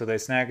here, so they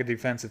snag a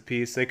defensive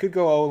piece. They could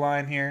go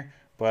O-line here,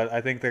 but I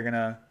think they're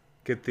gonna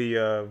get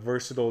the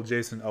versatile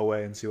Jason Owe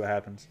and see what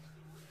happens.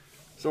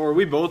 So are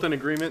we both in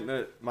agreement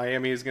that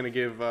Miami is going to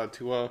give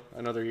Tua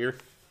another year?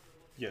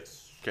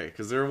 Yes. Okay,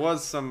 because there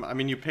was some. I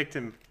mean, you picked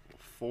him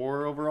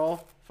 4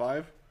 overall,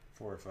 5?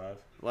 4 or 5.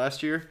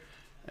 Last year,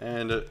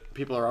 and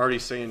people are already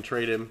saying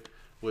trade him,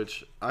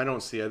 which I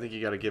don't see. I think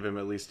you got to give him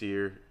at least a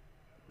year.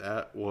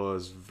 That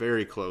was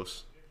very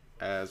close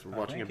as we're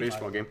watching a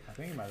baseball game. I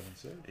think he might have been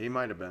sick. He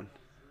might have been.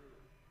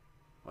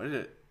 What did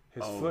it?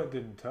 His foot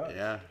didn't touch.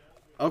 Yeah.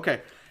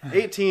 Okay.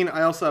 18,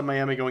 I also have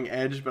Miami going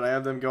edge, but I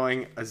have them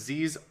going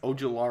Aziz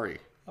Ojulari.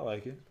 I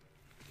like it.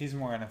 He's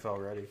more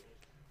NFL ready.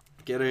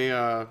 Get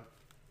a,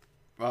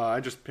 I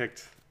just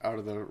picked out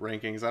of the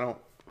rankings. I don't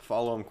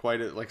follow them quite.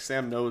 Like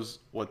Sam knows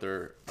what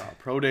their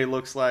pro day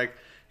looks like.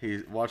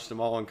 He watched them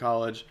all in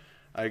college.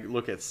 I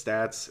look at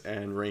stats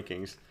and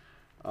rankings.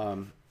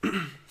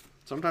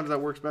 Sometimes that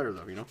works better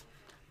though, you know.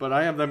 But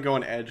I have them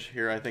going edge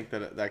here. I think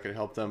that could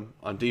help them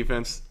on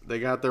defense. They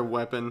got their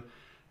weapon.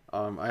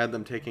 I had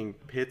them taking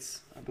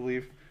Pitts, I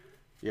believe.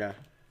 Yeah,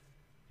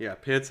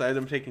 Pitts. I had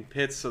them taking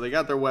Pitts. So they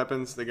got their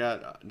weapons. They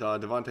got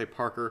Devontae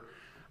Parker.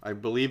 I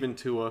believe in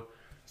Tua.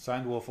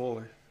 Signed Will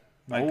Fuller.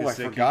 I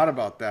forgot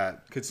about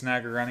that. Could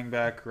snag a running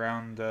back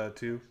round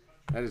 2.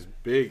 That is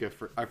big.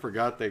 I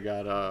forgot they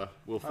got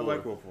Will Fuller. I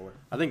like Will Fuller.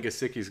 I think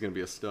Gesicki's going to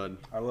be a stud.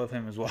 I love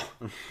him as well.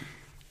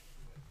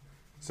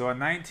 So at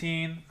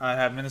 19, I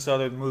have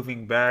Minnesota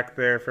moving back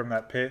there from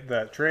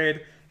that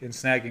trade and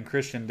snagging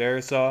Christian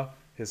Darrisaw.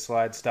 His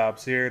slide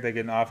stops here. They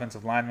get an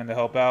offensive lineman to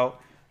help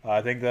out.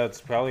 I think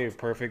that's probably a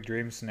perfect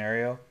dream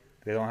scenario.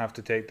 They don't have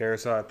to take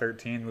Darrisaw at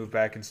 13, move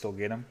back, and still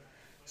get him.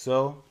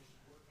 So,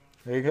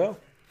 there you go.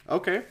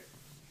 Okay.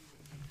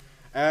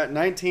 At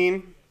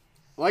 19,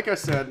 like I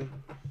said,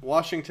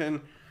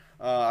 Washington,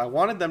 I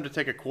wanted them to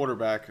take a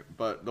quarterback,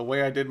 but the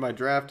way I did my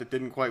draft, it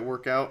didn't quite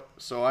work out.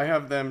 So I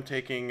have them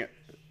taking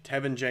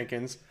Tevin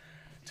Jenkins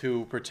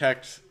to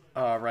protect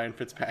Ryan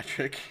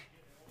Fitzpatrick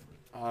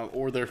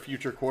or their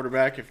future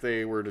quarterback if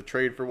they were to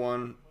trade for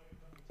one,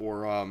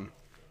 or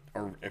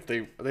if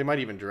they might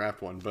even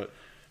draft one. But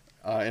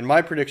in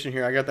my prediction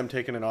here, I got them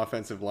taking an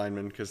offensive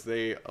lineman because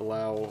they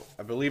allow,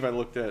 I believe I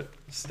looked at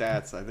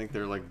stats, I think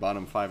they're like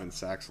bottom 5 in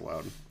sacks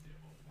allowed.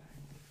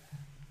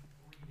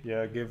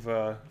 Yeah,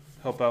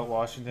 help out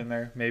Washington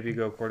there. Maybe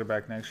go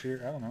quarterback next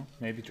year. I don't know.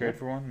 Maybe trade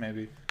for one.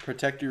 Maybe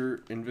protect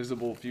your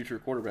invisible future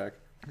quarterback.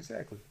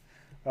 Exactly.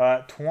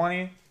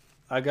 20,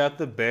 I got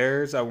the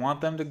Bears. I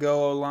want them to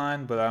go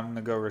O-line, but I'm going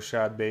to go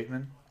Rashad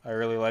Bateman. I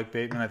really like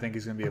Bateman. I think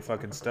he's going to be a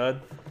fucking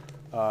stud.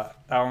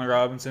 Allen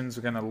Robinson's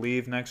going to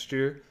leave next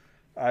year,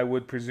 I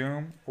would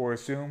presume, or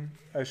assume,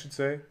 I should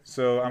say.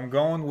 So I'm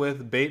going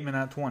with Bateman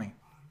at 20.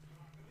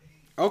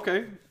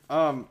 Okay.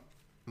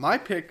 My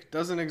pick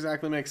doesn't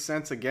exactly make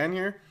sense again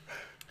here.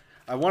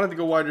 I wanted to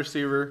go wide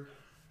receiver,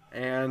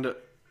 and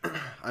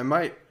I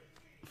might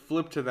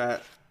flip to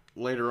that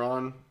later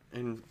on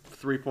in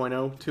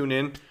 3.0. Tune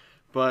in.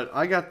 But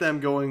I got them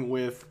going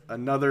with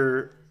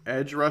another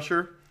edge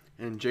rusher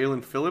and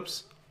Jalen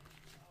Phillips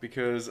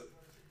because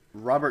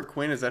Robert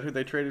Quinn, is that who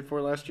they traded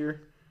for last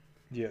year?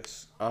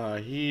 Yes.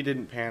 He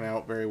didn't pan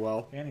out very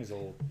well. And he's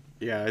old.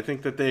 Yeah, I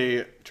think that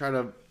they try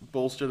to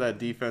bolster that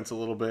defense a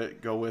little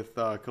bit, go with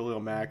Khalil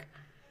Mack,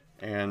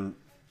 and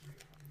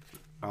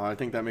I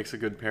think that makes a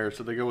good pair.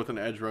 So they go with an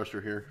edge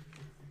rusher here.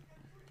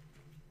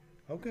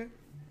 Okay.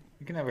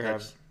 You can never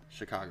have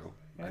Chicago.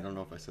 Yeah. I don't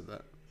know if I said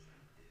that.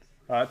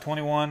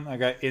 21, I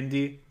got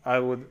Indy. I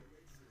would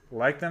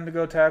like them to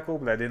go tackle,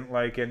 but I didn't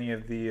like any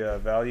of the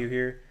value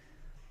here.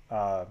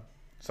 So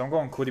I'm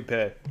going Kwity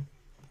Paye.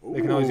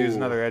 They can always use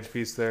another edge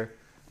piece there.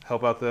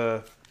 Help out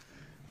the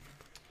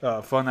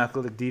fun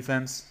athletic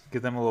defense.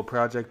 Give them a little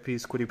project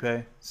piece, Kwity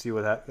Paye. See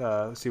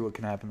what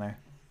can happen there.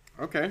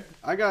 Okay.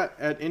 I got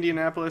at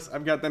Indianapolis,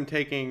 I've got them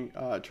taking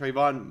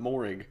Trayvon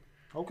Moehrig.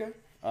 Okay.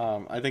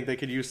 I think they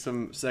could use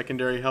some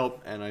secondary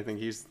help, and I think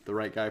he's the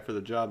right guy for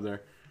the job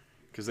there.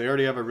 Because they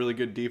already have a really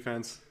good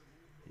defense.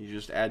 You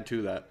just add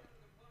to that.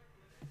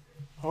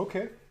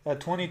 Okay. At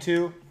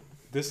 22,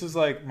 this is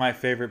like my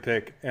favorite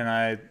pick, and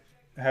it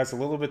has a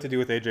little bit to do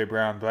with A.J.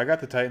 Brown, but I got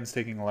the Titans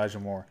taking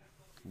Elijah Moore.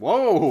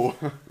 Whoa!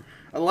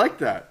 I like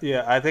that.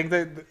 Yeah, I think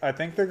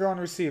they're going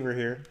receiver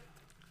here,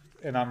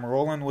 and I'm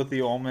rolling with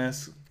the Ole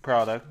Miss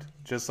product,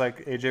 just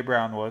like A.J.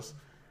 Brown was.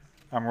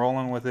 I'm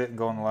rolling with it and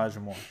going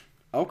Elijah Moore.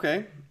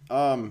 Okay.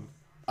 I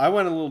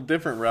went a little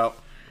different route,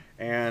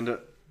 and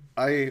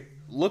I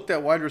looked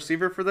at wide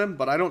receiver for them,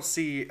 but I don't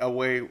see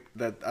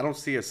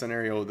a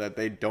scenario that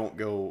they don't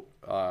go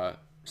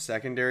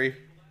secondary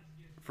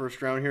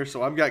first round here.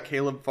 So I've got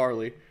Caleb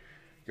Farley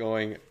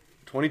going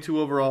 22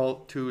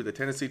 overall to the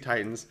Tennessee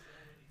Titans,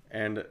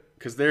 and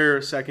because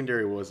their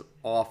secondary was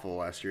awful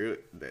last year,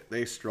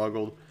 they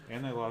struggled.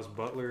 And they lost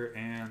Butler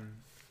and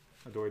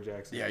Adoree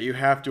Jackson. Yeah, you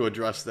have to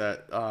address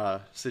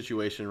that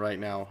situation right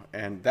now.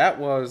 And that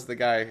was the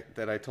guy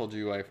that I told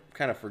you I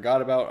kind of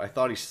forgot about. I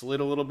thought he slid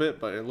a little bit,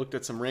 but I looked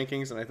at some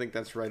rankings, and I think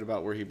that's right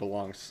about where he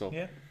belongs. So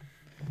yeah,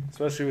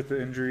 especially with the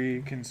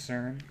injury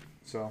concern.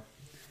 So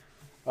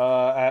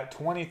at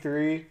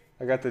 23,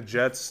 I got the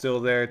Jets still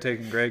there,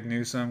 taking Greg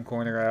Newsome,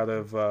 corner out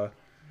of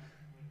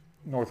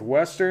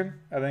Northwestern.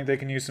 I think they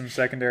can use some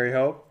secondary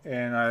help,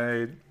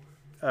 and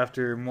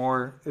after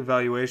more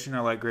evaluation, I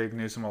like Greg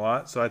Newsome a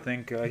lot, so I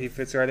think he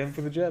fits right in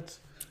for the Jets.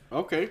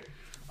 Okay.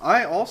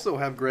 I also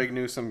have Greg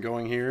Newsome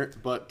going here,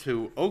 but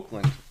to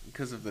Oakland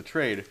because of the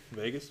trade.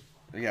 Vegas?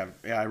 Yeah,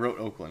 I wrote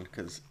Oakland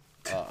because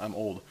I'm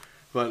old.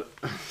 But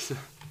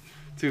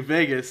to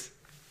Vegas,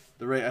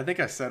 I think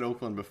I said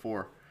Oakland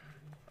before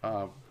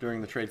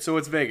during the trade. So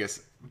it's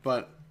Vegas.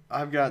 But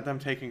I've got them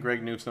taking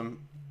Greg Newsome.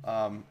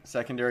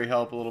 Secondary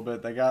help a little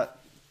bit. They got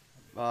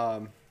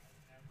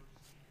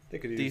They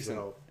could use decent.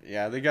 the help.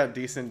 Yeah, they got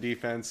decent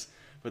defense,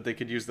 but they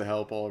could use the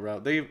help all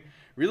around. They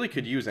really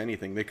could use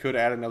anything. They could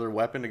add another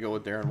weapon to go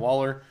with Darren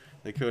Waller.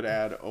 They could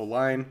add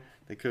O-line.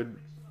 They could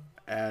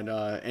add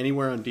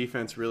anywhere on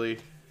defense, really.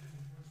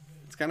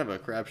 It's kind of a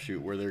crapshoot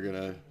where they're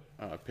going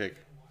to pick.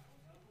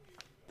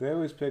 They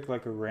always pick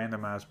like a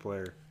random ass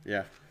player.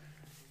 Yeah.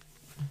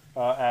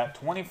 At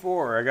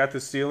 24, I got the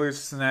Steelers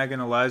snagging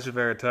Elijah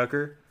Vera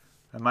Tucker.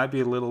 It might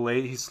be a little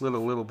late. He slid a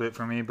little bit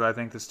for me, but I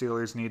think the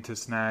Steelers need to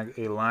snag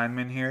a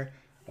lineman here.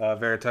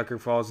 Vera Tucker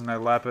falls in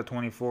that lap at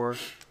 24.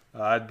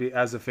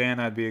 As a fan,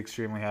 I'd be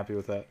extremely happy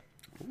with that.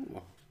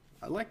 Ooh,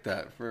 I like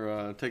that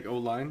for take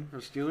O-line for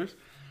Steelers.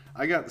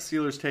 I got the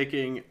Steelers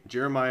taking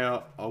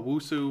Jeremiah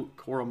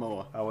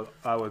Owusu-Koramoah.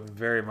 I would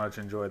very much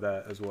enjoy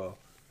that as well.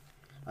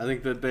 I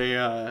think that they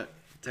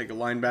take a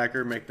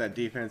linebacker, make that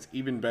defense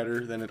even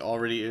better than it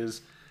already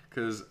is.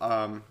 Because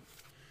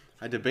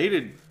I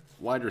debated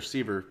wide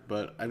receiver,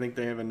 but I think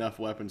they have enough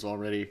weapons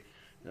already.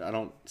 I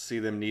don't see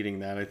them needing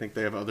that. I think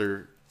they have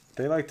other.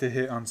 They like to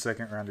hit on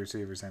second-round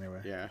receivers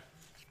anyway. Yeah,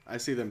 I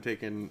see them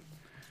taking.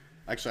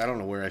 Actually, I don't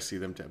know where I see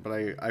them, but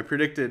I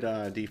predicted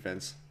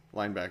defense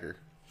linebacker.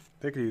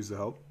 They could use the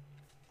help.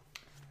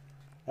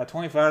 At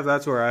 25,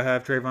 that's where I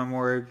have Trayvon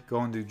Moore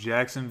going to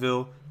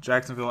Jacksonville.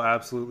 Jacksonville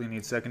absolutely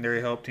needs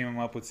secondary help. Team him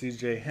up with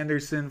C.J.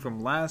 Henderson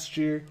from last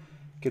year.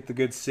 Get the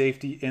good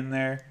safety in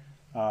there.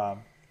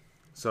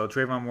 So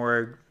Trayvon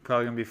Moore,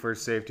 probably going to be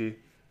first safety.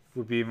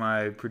 Would be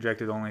my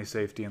projected only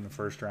safety in the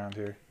first round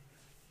here.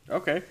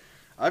 Okay.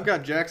 I've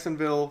got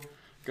Jacksonville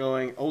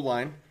going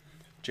O-line.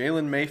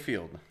 Jalen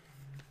Mayfield.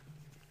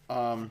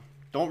 Don't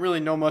really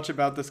know much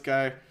about this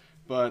guy,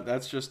 but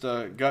that's just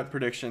a gut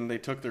prediction. They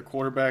took their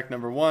quarterback,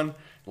 number one.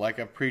 Like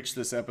I've preached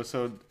this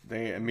episode,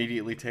 they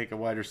immediately take a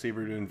wide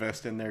receiver to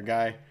invest in their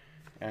guy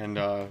and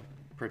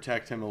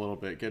protect him a little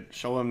bit.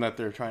 Show him that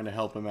they're trying to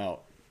help him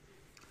out.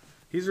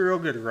 He's a real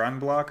good run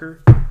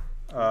blocker.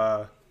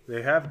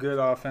 They have good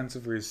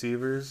offensive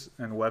receivers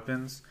and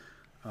weapons.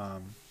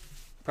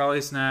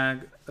 Probably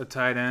snag a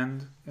tight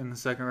end in the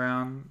second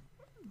round,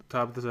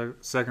 top of the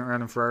second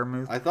round in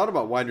Freiermuth. I thought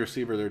about wide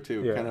receiver there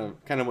too. Yeah.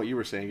 Kind of what you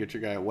were saying. Get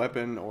your guy a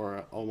weapon or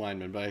an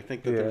O-lineman. But I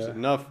think that there's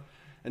Yeah.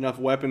 enough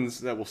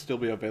weapons that will still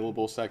be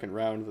available second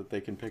round that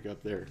they can pick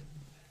up there.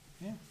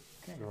 Yeah,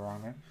 can't go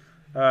wrong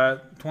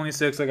there.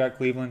 26, I got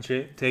Cleveland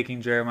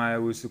taking Jeremiah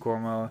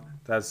Owusu-Koramoah.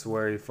 That's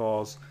where he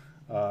falls.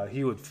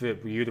 He would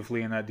fit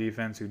beautifully in that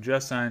defense, who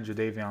just signed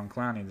Jadeveon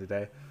Clowney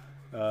today.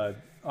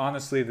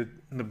 Honestly,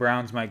 the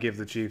Browns might give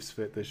the Chiefs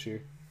fit this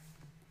year.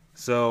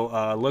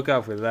 So look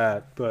out for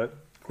that. But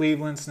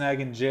Cleveland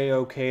snagging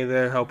JOK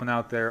there, helping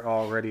out their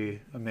already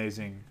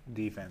amazing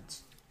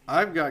defense.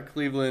 I've got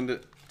Cleveland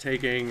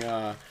taking.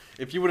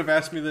 If you would have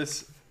asked me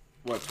this,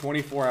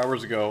 24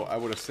 hours ago, I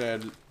would have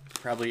said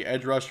probably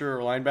edge rusher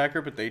or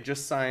linebacker. But they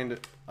just signed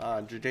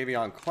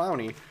Jadeveon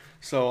Clowney,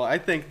 so I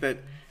think that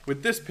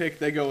with this pick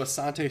they go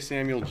Asante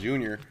Samuel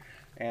Jr.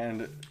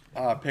 and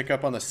pick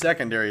up on the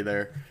secondary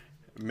there,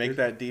 make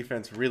that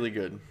defense really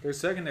good. Their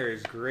secondary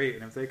is great,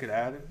 and if they could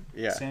add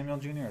Yeah. Samuel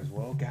Jr. as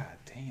well, god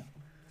damn.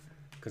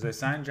 Because they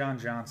signed John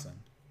Johnson.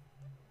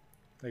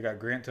 They got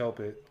Grant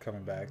Telpett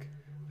coming back.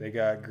 They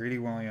got Greedy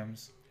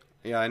Williams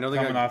Yeah, I know they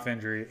coming got. off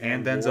injury,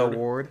 and and Denzel Ward.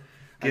 Ward.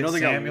 I Get know they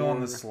got Samuel in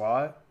the Ward.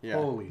 slot. Yeah.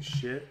 Holy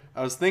shit.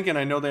 I was thinking.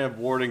 I know they have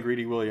Ward and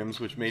Greedy Williams,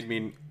 which made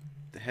me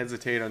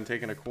hesitate on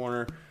taking a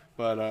corner.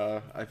 But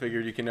I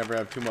figured you can never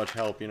have too much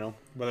help, you know.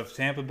 But if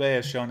Tampa Bay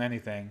has shown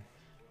anything,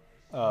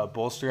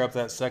 bolster up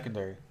that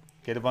secondary.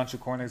 Get a bunch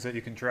of corners that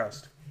you can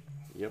trust.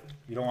 Yep.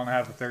 You don't want to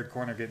have the third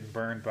corner getting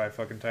burned by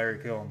fucking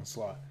Tyreek Hill in the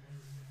slot.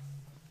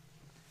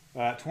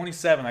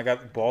 27, I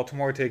got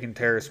Baltimore taking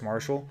Terrace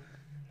Marshall.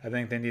 I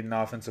think they need an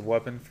offensive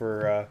weapon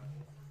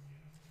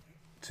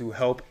to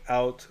help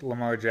out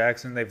Lamar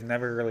Jackson. They've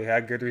never really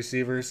had good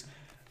receivers.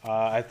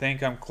 I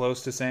think I'm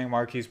close to saying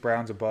Marquise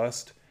Brown's a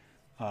bust.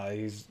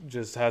 He's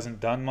just hasn't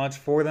done much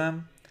for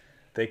them.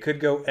 They could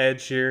go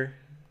edge here.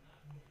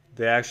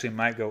 They actually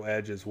might go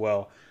edge as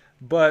well.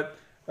 But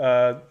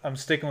I'm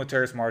sticking with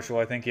Terrace Marshall.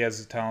 I think he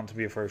has the talent to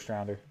be a first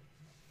rounder.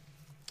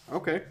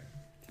 Okay.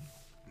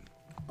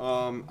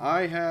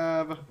 I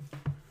have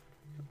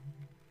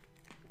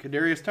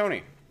Kadarius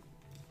Toney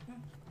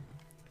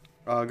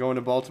going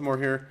to Baltimore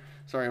here.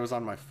 Sorry, I was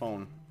on my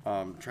phone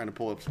trying to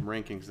pull up some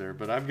rankings there,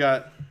 but I've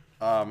got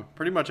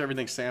pretty much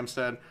everything Sam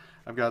said.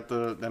 I've got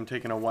them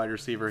taking a wide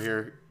receiver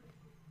here.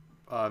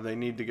 They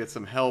need to get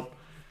some help.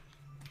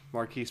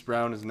 Marquise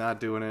Brown is not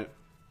doing it.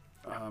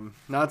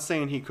 Not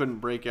saying he couldn't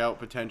break out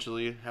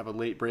potentially, have a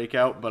late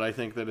breakout, but I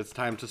think that it's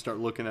time to start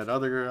looking at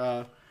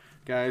other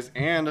guys.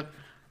 And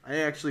I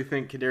actually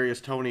think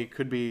Kadarius Toney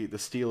could be the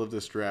steal of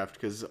this draft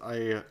because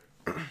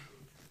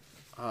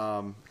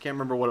Can't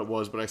remember what it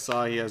was, but I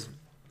saw he has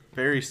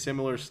very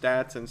similar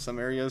stats in some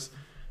areas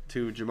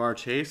to Jamar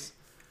Chase.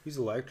 He's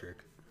electric.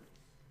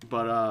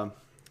 But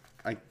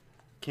I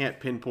can't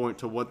pinpoint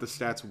to what the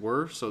stats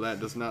were, so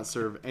that does not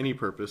serve any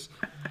purpose.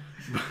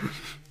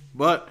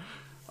 But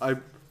I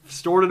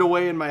stored it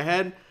away in my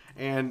head,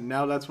 and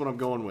now that's what I'm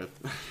going with.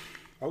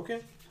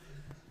 Okay.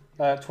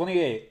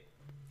 28.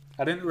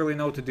 I didn't really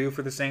know what to do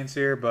for the Saints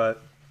here,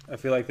 but I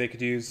feel like they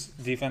could use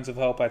defensive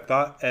help. I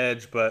thought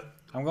edge, but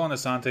I'm going to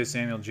Asante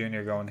Samuel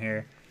Jr. going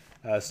here.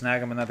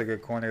 Snag him another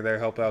good corner there,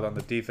 help out on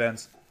the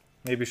defense.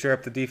 Maybe shore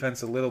up the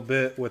defense a little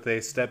bit with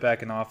a step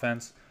back in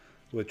offense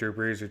with Drew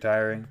Brees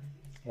retiring.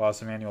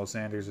 Lost Emmanuel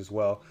Sanders as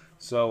well.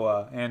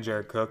 So, and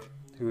Jared Cook,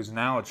 who's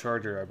now a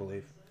Charger, I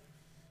believe.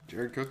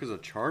 Jared Cook is a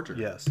Charger.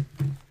 Yes.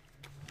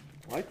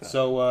 I like that.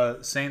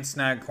 So, Saints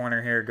snag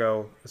corner here,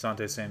 go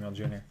Asante Samuel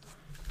Jr.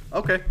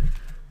 Okay.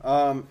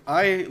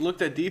 I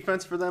looked at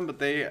defense for them, but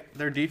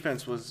their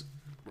defense was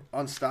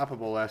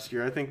unstoppable last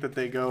year. I think that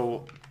they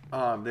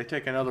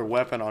take another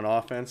weapon on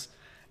offense,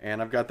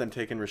 and I've got them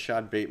taking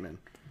Rashad Bateman.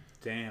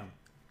 Damn.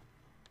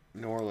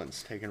 New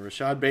Orleans taking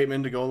Rashad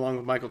Bateman to go along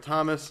with Michael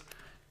Thomas.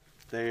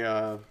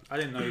 I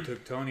didn't know you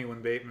took Tony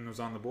when Bateman was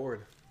on the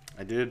board.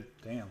 I did.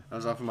 Damn. That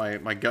was off of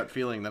my gut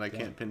feeling that I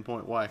can't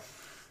pinpoint why.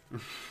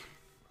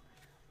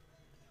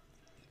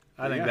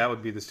 I think that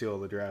would be the steal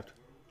of the draft.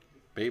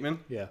 Bateman?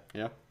 Yeah.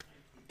 Yeah.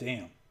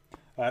 Damn.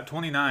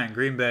 29,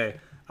 Green Bay.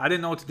 I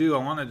didn't know what to do. I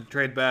wanted to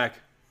trade back.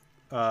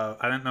 I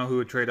didn't know who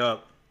would trade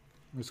up.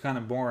 It was kind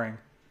of boring.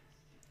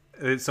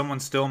 Someone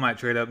still might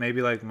trade up,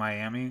 maybe like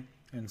Miami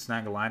and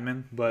snag a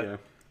lineman. But Yeah.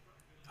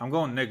 I'm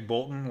going Nick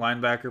Bolton,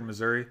 linebacker,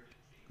 Missouri.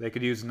 They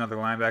could use another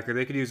linebacker.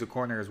 They could use a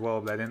corner as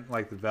well, but I didn't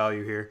like the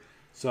value here.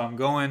 So I'm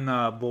going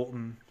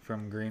Bolton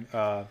from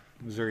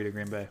Missouri to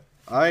Green Bay.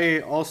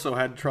 I also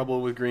had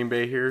trouble with Green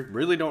Bay here.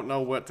 Really don't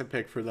know what to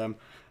pick for them.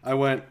 I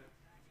went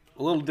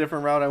a little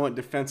different route. I went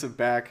defensive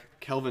back,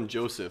 Kelvin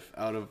Joseph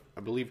out of,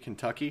 I believe,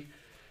 Kentucky.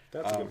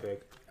 That's a good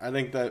pick. I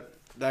think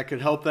that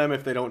could help them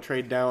if they don't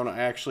trade down.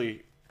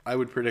 I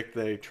would predict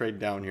they trade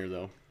down here,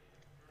 though.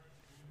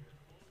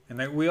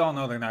 And we all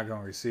know they're not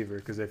going receiver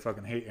because they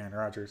fucking hate Aaron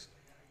Rodgers.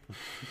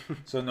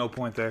 So no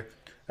point there.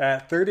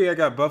 At 30, I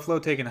got Buffalo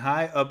taking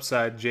high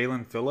upside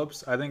Jalen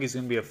Phillips. I think he's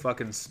going to be a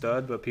fucking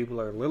stud, but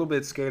people are a little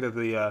bit scared of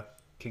the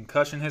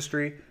concussion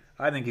history.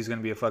 I think he's going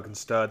to be a fucking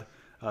stud.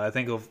 I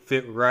think he'll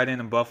fit right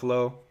in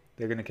Buffalo.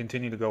 They're going to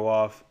continue to go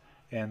off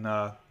and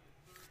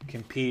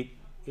compete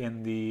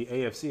in the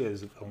AFC,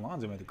 as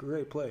Alonzo made a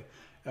great play.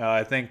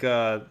 I think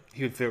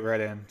he would fit right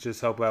in,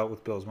 just help out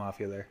with Bills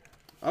Mafia there.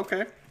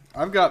 Okay.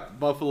 I've got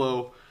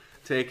Buffalo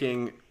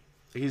taking...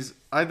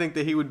 I think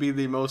that he would be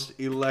the most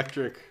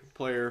electric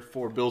player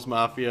for Bills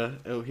Mafia.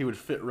 He would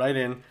fit right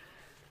in.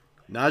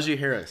 Najee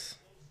Harris.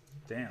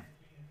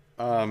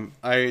 Damn.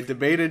 I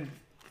debated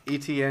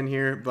ETN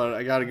here, but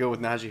I got to go with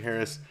Najee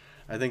Harris.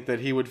 I think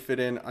that he would fit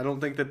in. I don't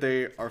think that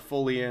they are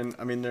fully in.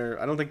 I mean,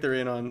 I don't think they're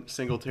in on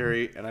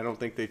Singletary, and I don't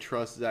think they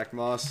trust Zach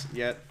Moss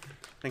yet.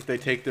 I think they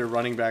take their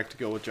running back to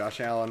go with Josh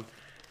Allen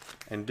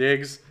and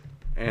Diggs,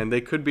 and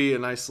they could be a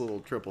nice little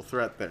triple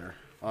threat there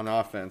on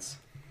offense.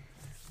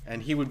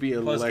 And he would be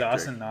Plus electric.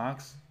 Dawson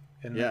Knox.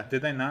 And Yeah.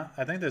 Did they not?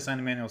 I think they signed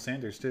Emmanuel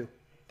Sanders too.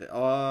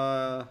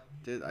 I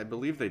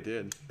believe they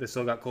did. They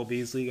still got Cole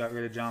Beasley, got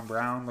rid of John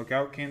Brown. Look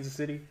out, Kansas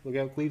City. Look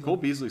out, Cleveland. Cole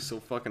Beasley's so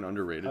fucking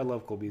underrated. I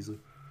love Cole Beasley.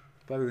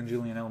 Better than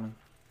Julian Edelman.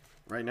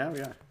 Right now,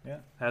 yeah. Yeah,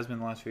 has been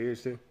the last few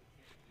years too.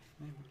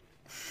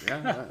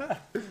 Yeah.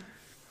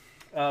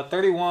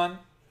 31,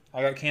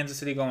 I got Kansas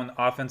City going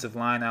offensive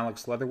line,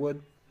 Alex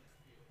Leatherwood.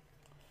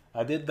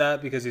 I did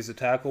that because he's a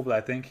tackle, but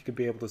I think he could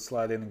be able to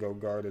slide in and go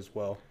guard as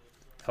well.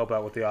 Help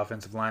out with the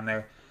offensive line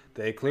there.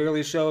 They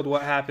clearly showed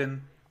what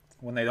happened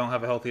when they don't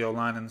have a healthy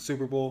O-line in the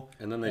Super Bowl.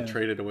 And then they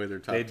traded away their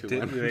top two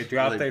linemen. They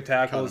dropped their cut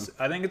tackles. them.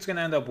 I think it's going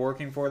to end up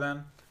working for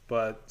them,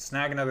 but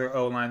snag another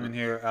O-lineman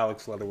here,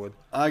 Alex Leatherwood.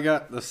 I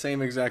got the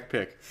same exact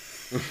pick.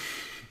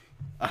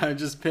 I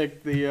just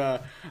picked I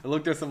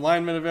looked at some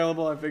linemen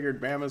available. I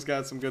figured Bama's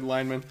got some good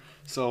linemen.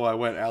 So I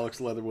went Alex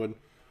Leatherwood.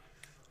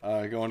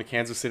 Going to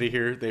Kansas City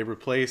here.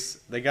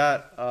 They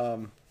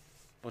got,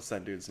 what's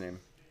that dude's name?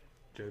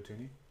 Joe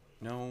Tooney?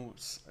 No,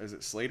 is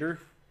it Slater?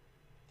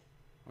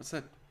 What's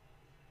that?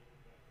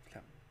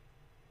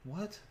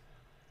 What?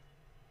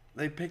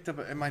 They picked up,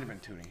 it might have been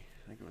Tooney.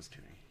 I think it was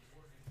Tooney.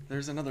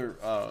 There's another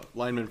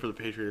lineman for the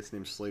Patriots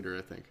named Slater,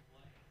 I think.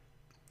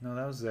 No,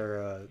 that was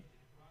their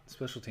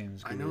special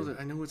teams. I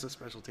know it's a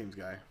special teams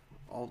guy.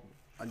 I'll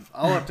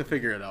have to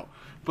figure it out.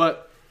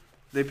 But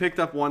they picked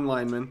up one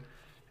lineman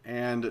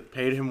and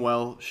paid him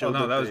well. Oh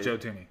no, that was Joe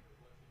Tooney.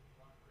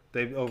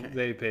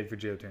 They paid for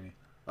Joe Tooney.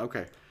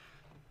 Okay.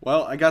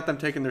 Well, I got them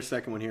taking their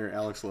second one here,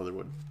 Alex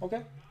Leatherwood.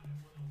 Okay.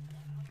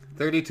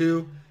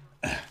 32,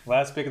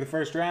 last pick of the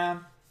first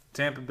round,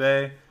 Tampa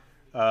Bay.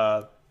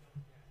 I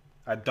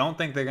don't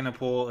think they're gonna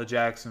pull a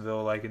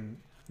Jacksonville like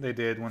they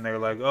did when they were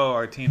like, "Oh,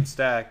 our team's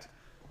stacked.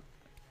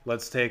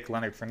 Let's take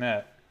Leonard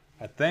Fournette."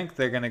 I think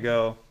they're gonna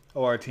go,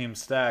 "Oh, our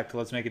team's stacked.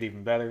 Let's make it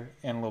even better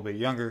and a little bit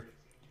younger."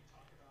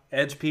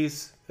 edge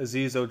piece,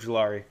 Aziz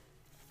Ojulari.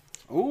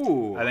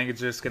 Ooh. I think it's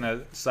just going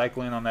to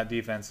cycle in on that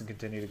defense and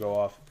continue to go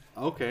off.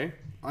 Okay.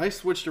 I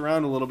switched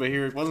around a little bit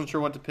here. Wasn't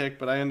sure what to pick,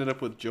 but I ended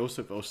up with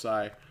Joseph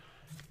Osai.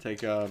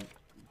 Take a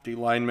D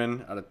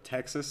lineman out of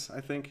Texas, I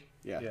think.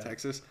 Yeah,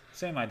 Texas.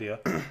 Same idea.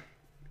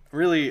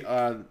 Really,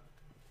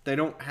 they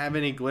don't have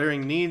any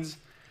glaring needs.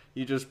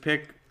 You just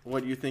pick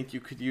what you think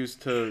you could use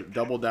to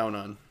double down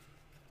on.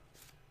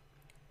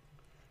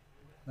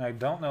 I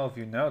don't know if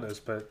you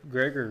noticed, but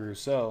Gregor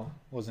Rousseau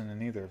wasn't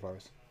in either of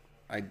ours.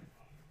 I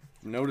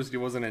noticed he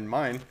wasn't in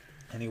mine.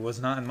 And he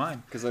was not in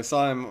mine. Because I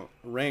saw him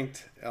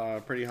ranked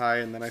pretty high,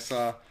 and then I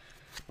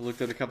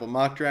looked at a couple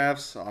mock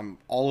drafts. I'm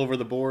all over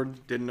the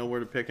board. Didn't know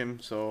where to pick him,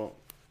 so...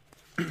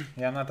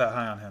 Yeah, I'm not that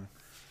high on him.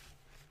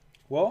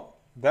 Well,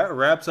 that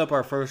wraps up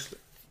our first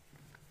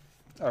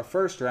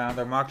round,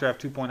 our mock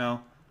draft 2.0.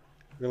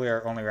 Really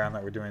our only round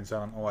that we're doing, so I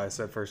don't know why I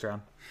said first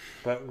round.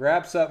 But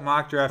wraps up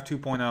mock draft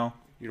 2.0.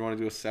 You don't want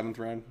to do a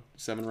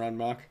 7-round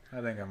mock? I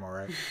think I'm all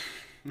right.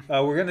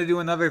 We're going to do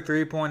another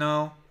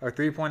 3.0. Our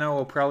 3.0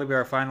 will probably be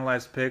our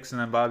finalized picks,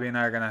 and then Bobby and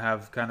I are going to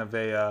have kind of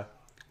a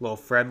little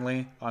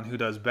friendly on who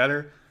does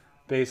better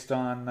based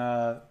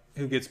on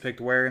who gets picked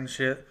where and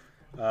shit.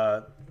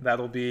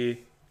 That'll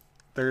be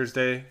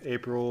Thursday,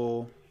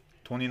 April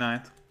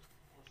 29th.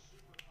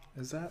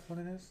 Is that what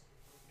it is?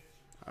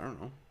 I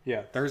don't know.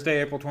 Yeah,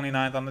 Thursday, April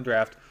 29th on the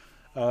draft.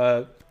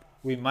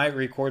 We might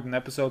record an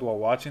episode while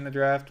watching the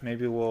draft.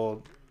 Maybe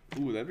we'll...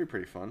 Ooh, that'd be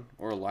pretty fun.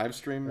 Or a live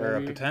stream, maybe? Or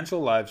a potential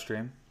live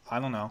stream. I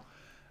don't know.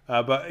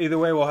 But either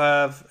way, we'll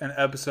have an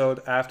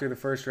episode after the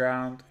first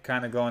round,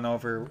 kind of going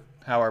over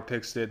how our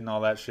picks did and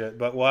all that shit.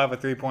 But we'll have a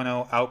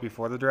 3.0 out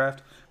before the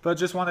draft. But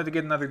just wanted to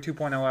get another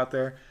 2.0 out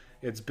there.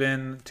 It's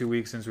been 2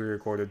 weeks since we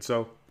recorded,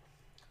 so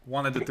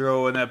wanted to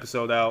throw an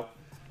episode out,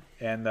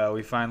 and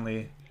we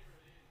finally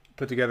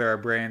put together our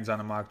brains on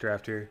a mock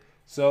draft here.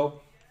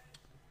 So,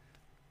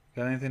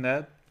 got anything to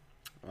add?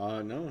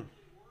 No.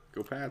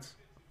 Go Pats.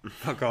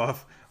 Fuck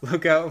off.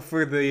 Look out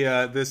for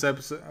the this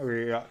episode.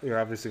 You're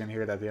obviously going to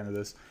hear it at the end of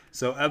this.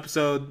 So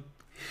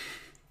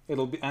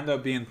end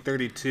up being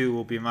 32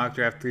 will be mock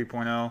draft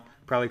 3.0,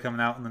 probably coming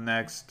out in the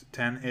next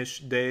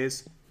 10-ish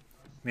days.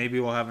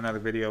 Maybe we'll have another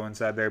video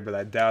inside there, but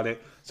I doubt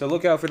it. So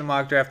look out for the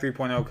mock draft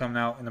 3.0 coming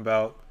out in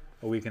about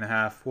a week and a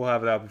half. We'll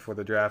have it out before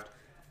the draft.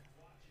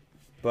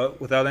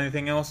 But without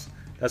anything else,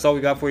 that's all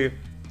we got for you.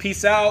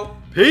 Peace out.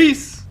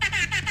 Peace.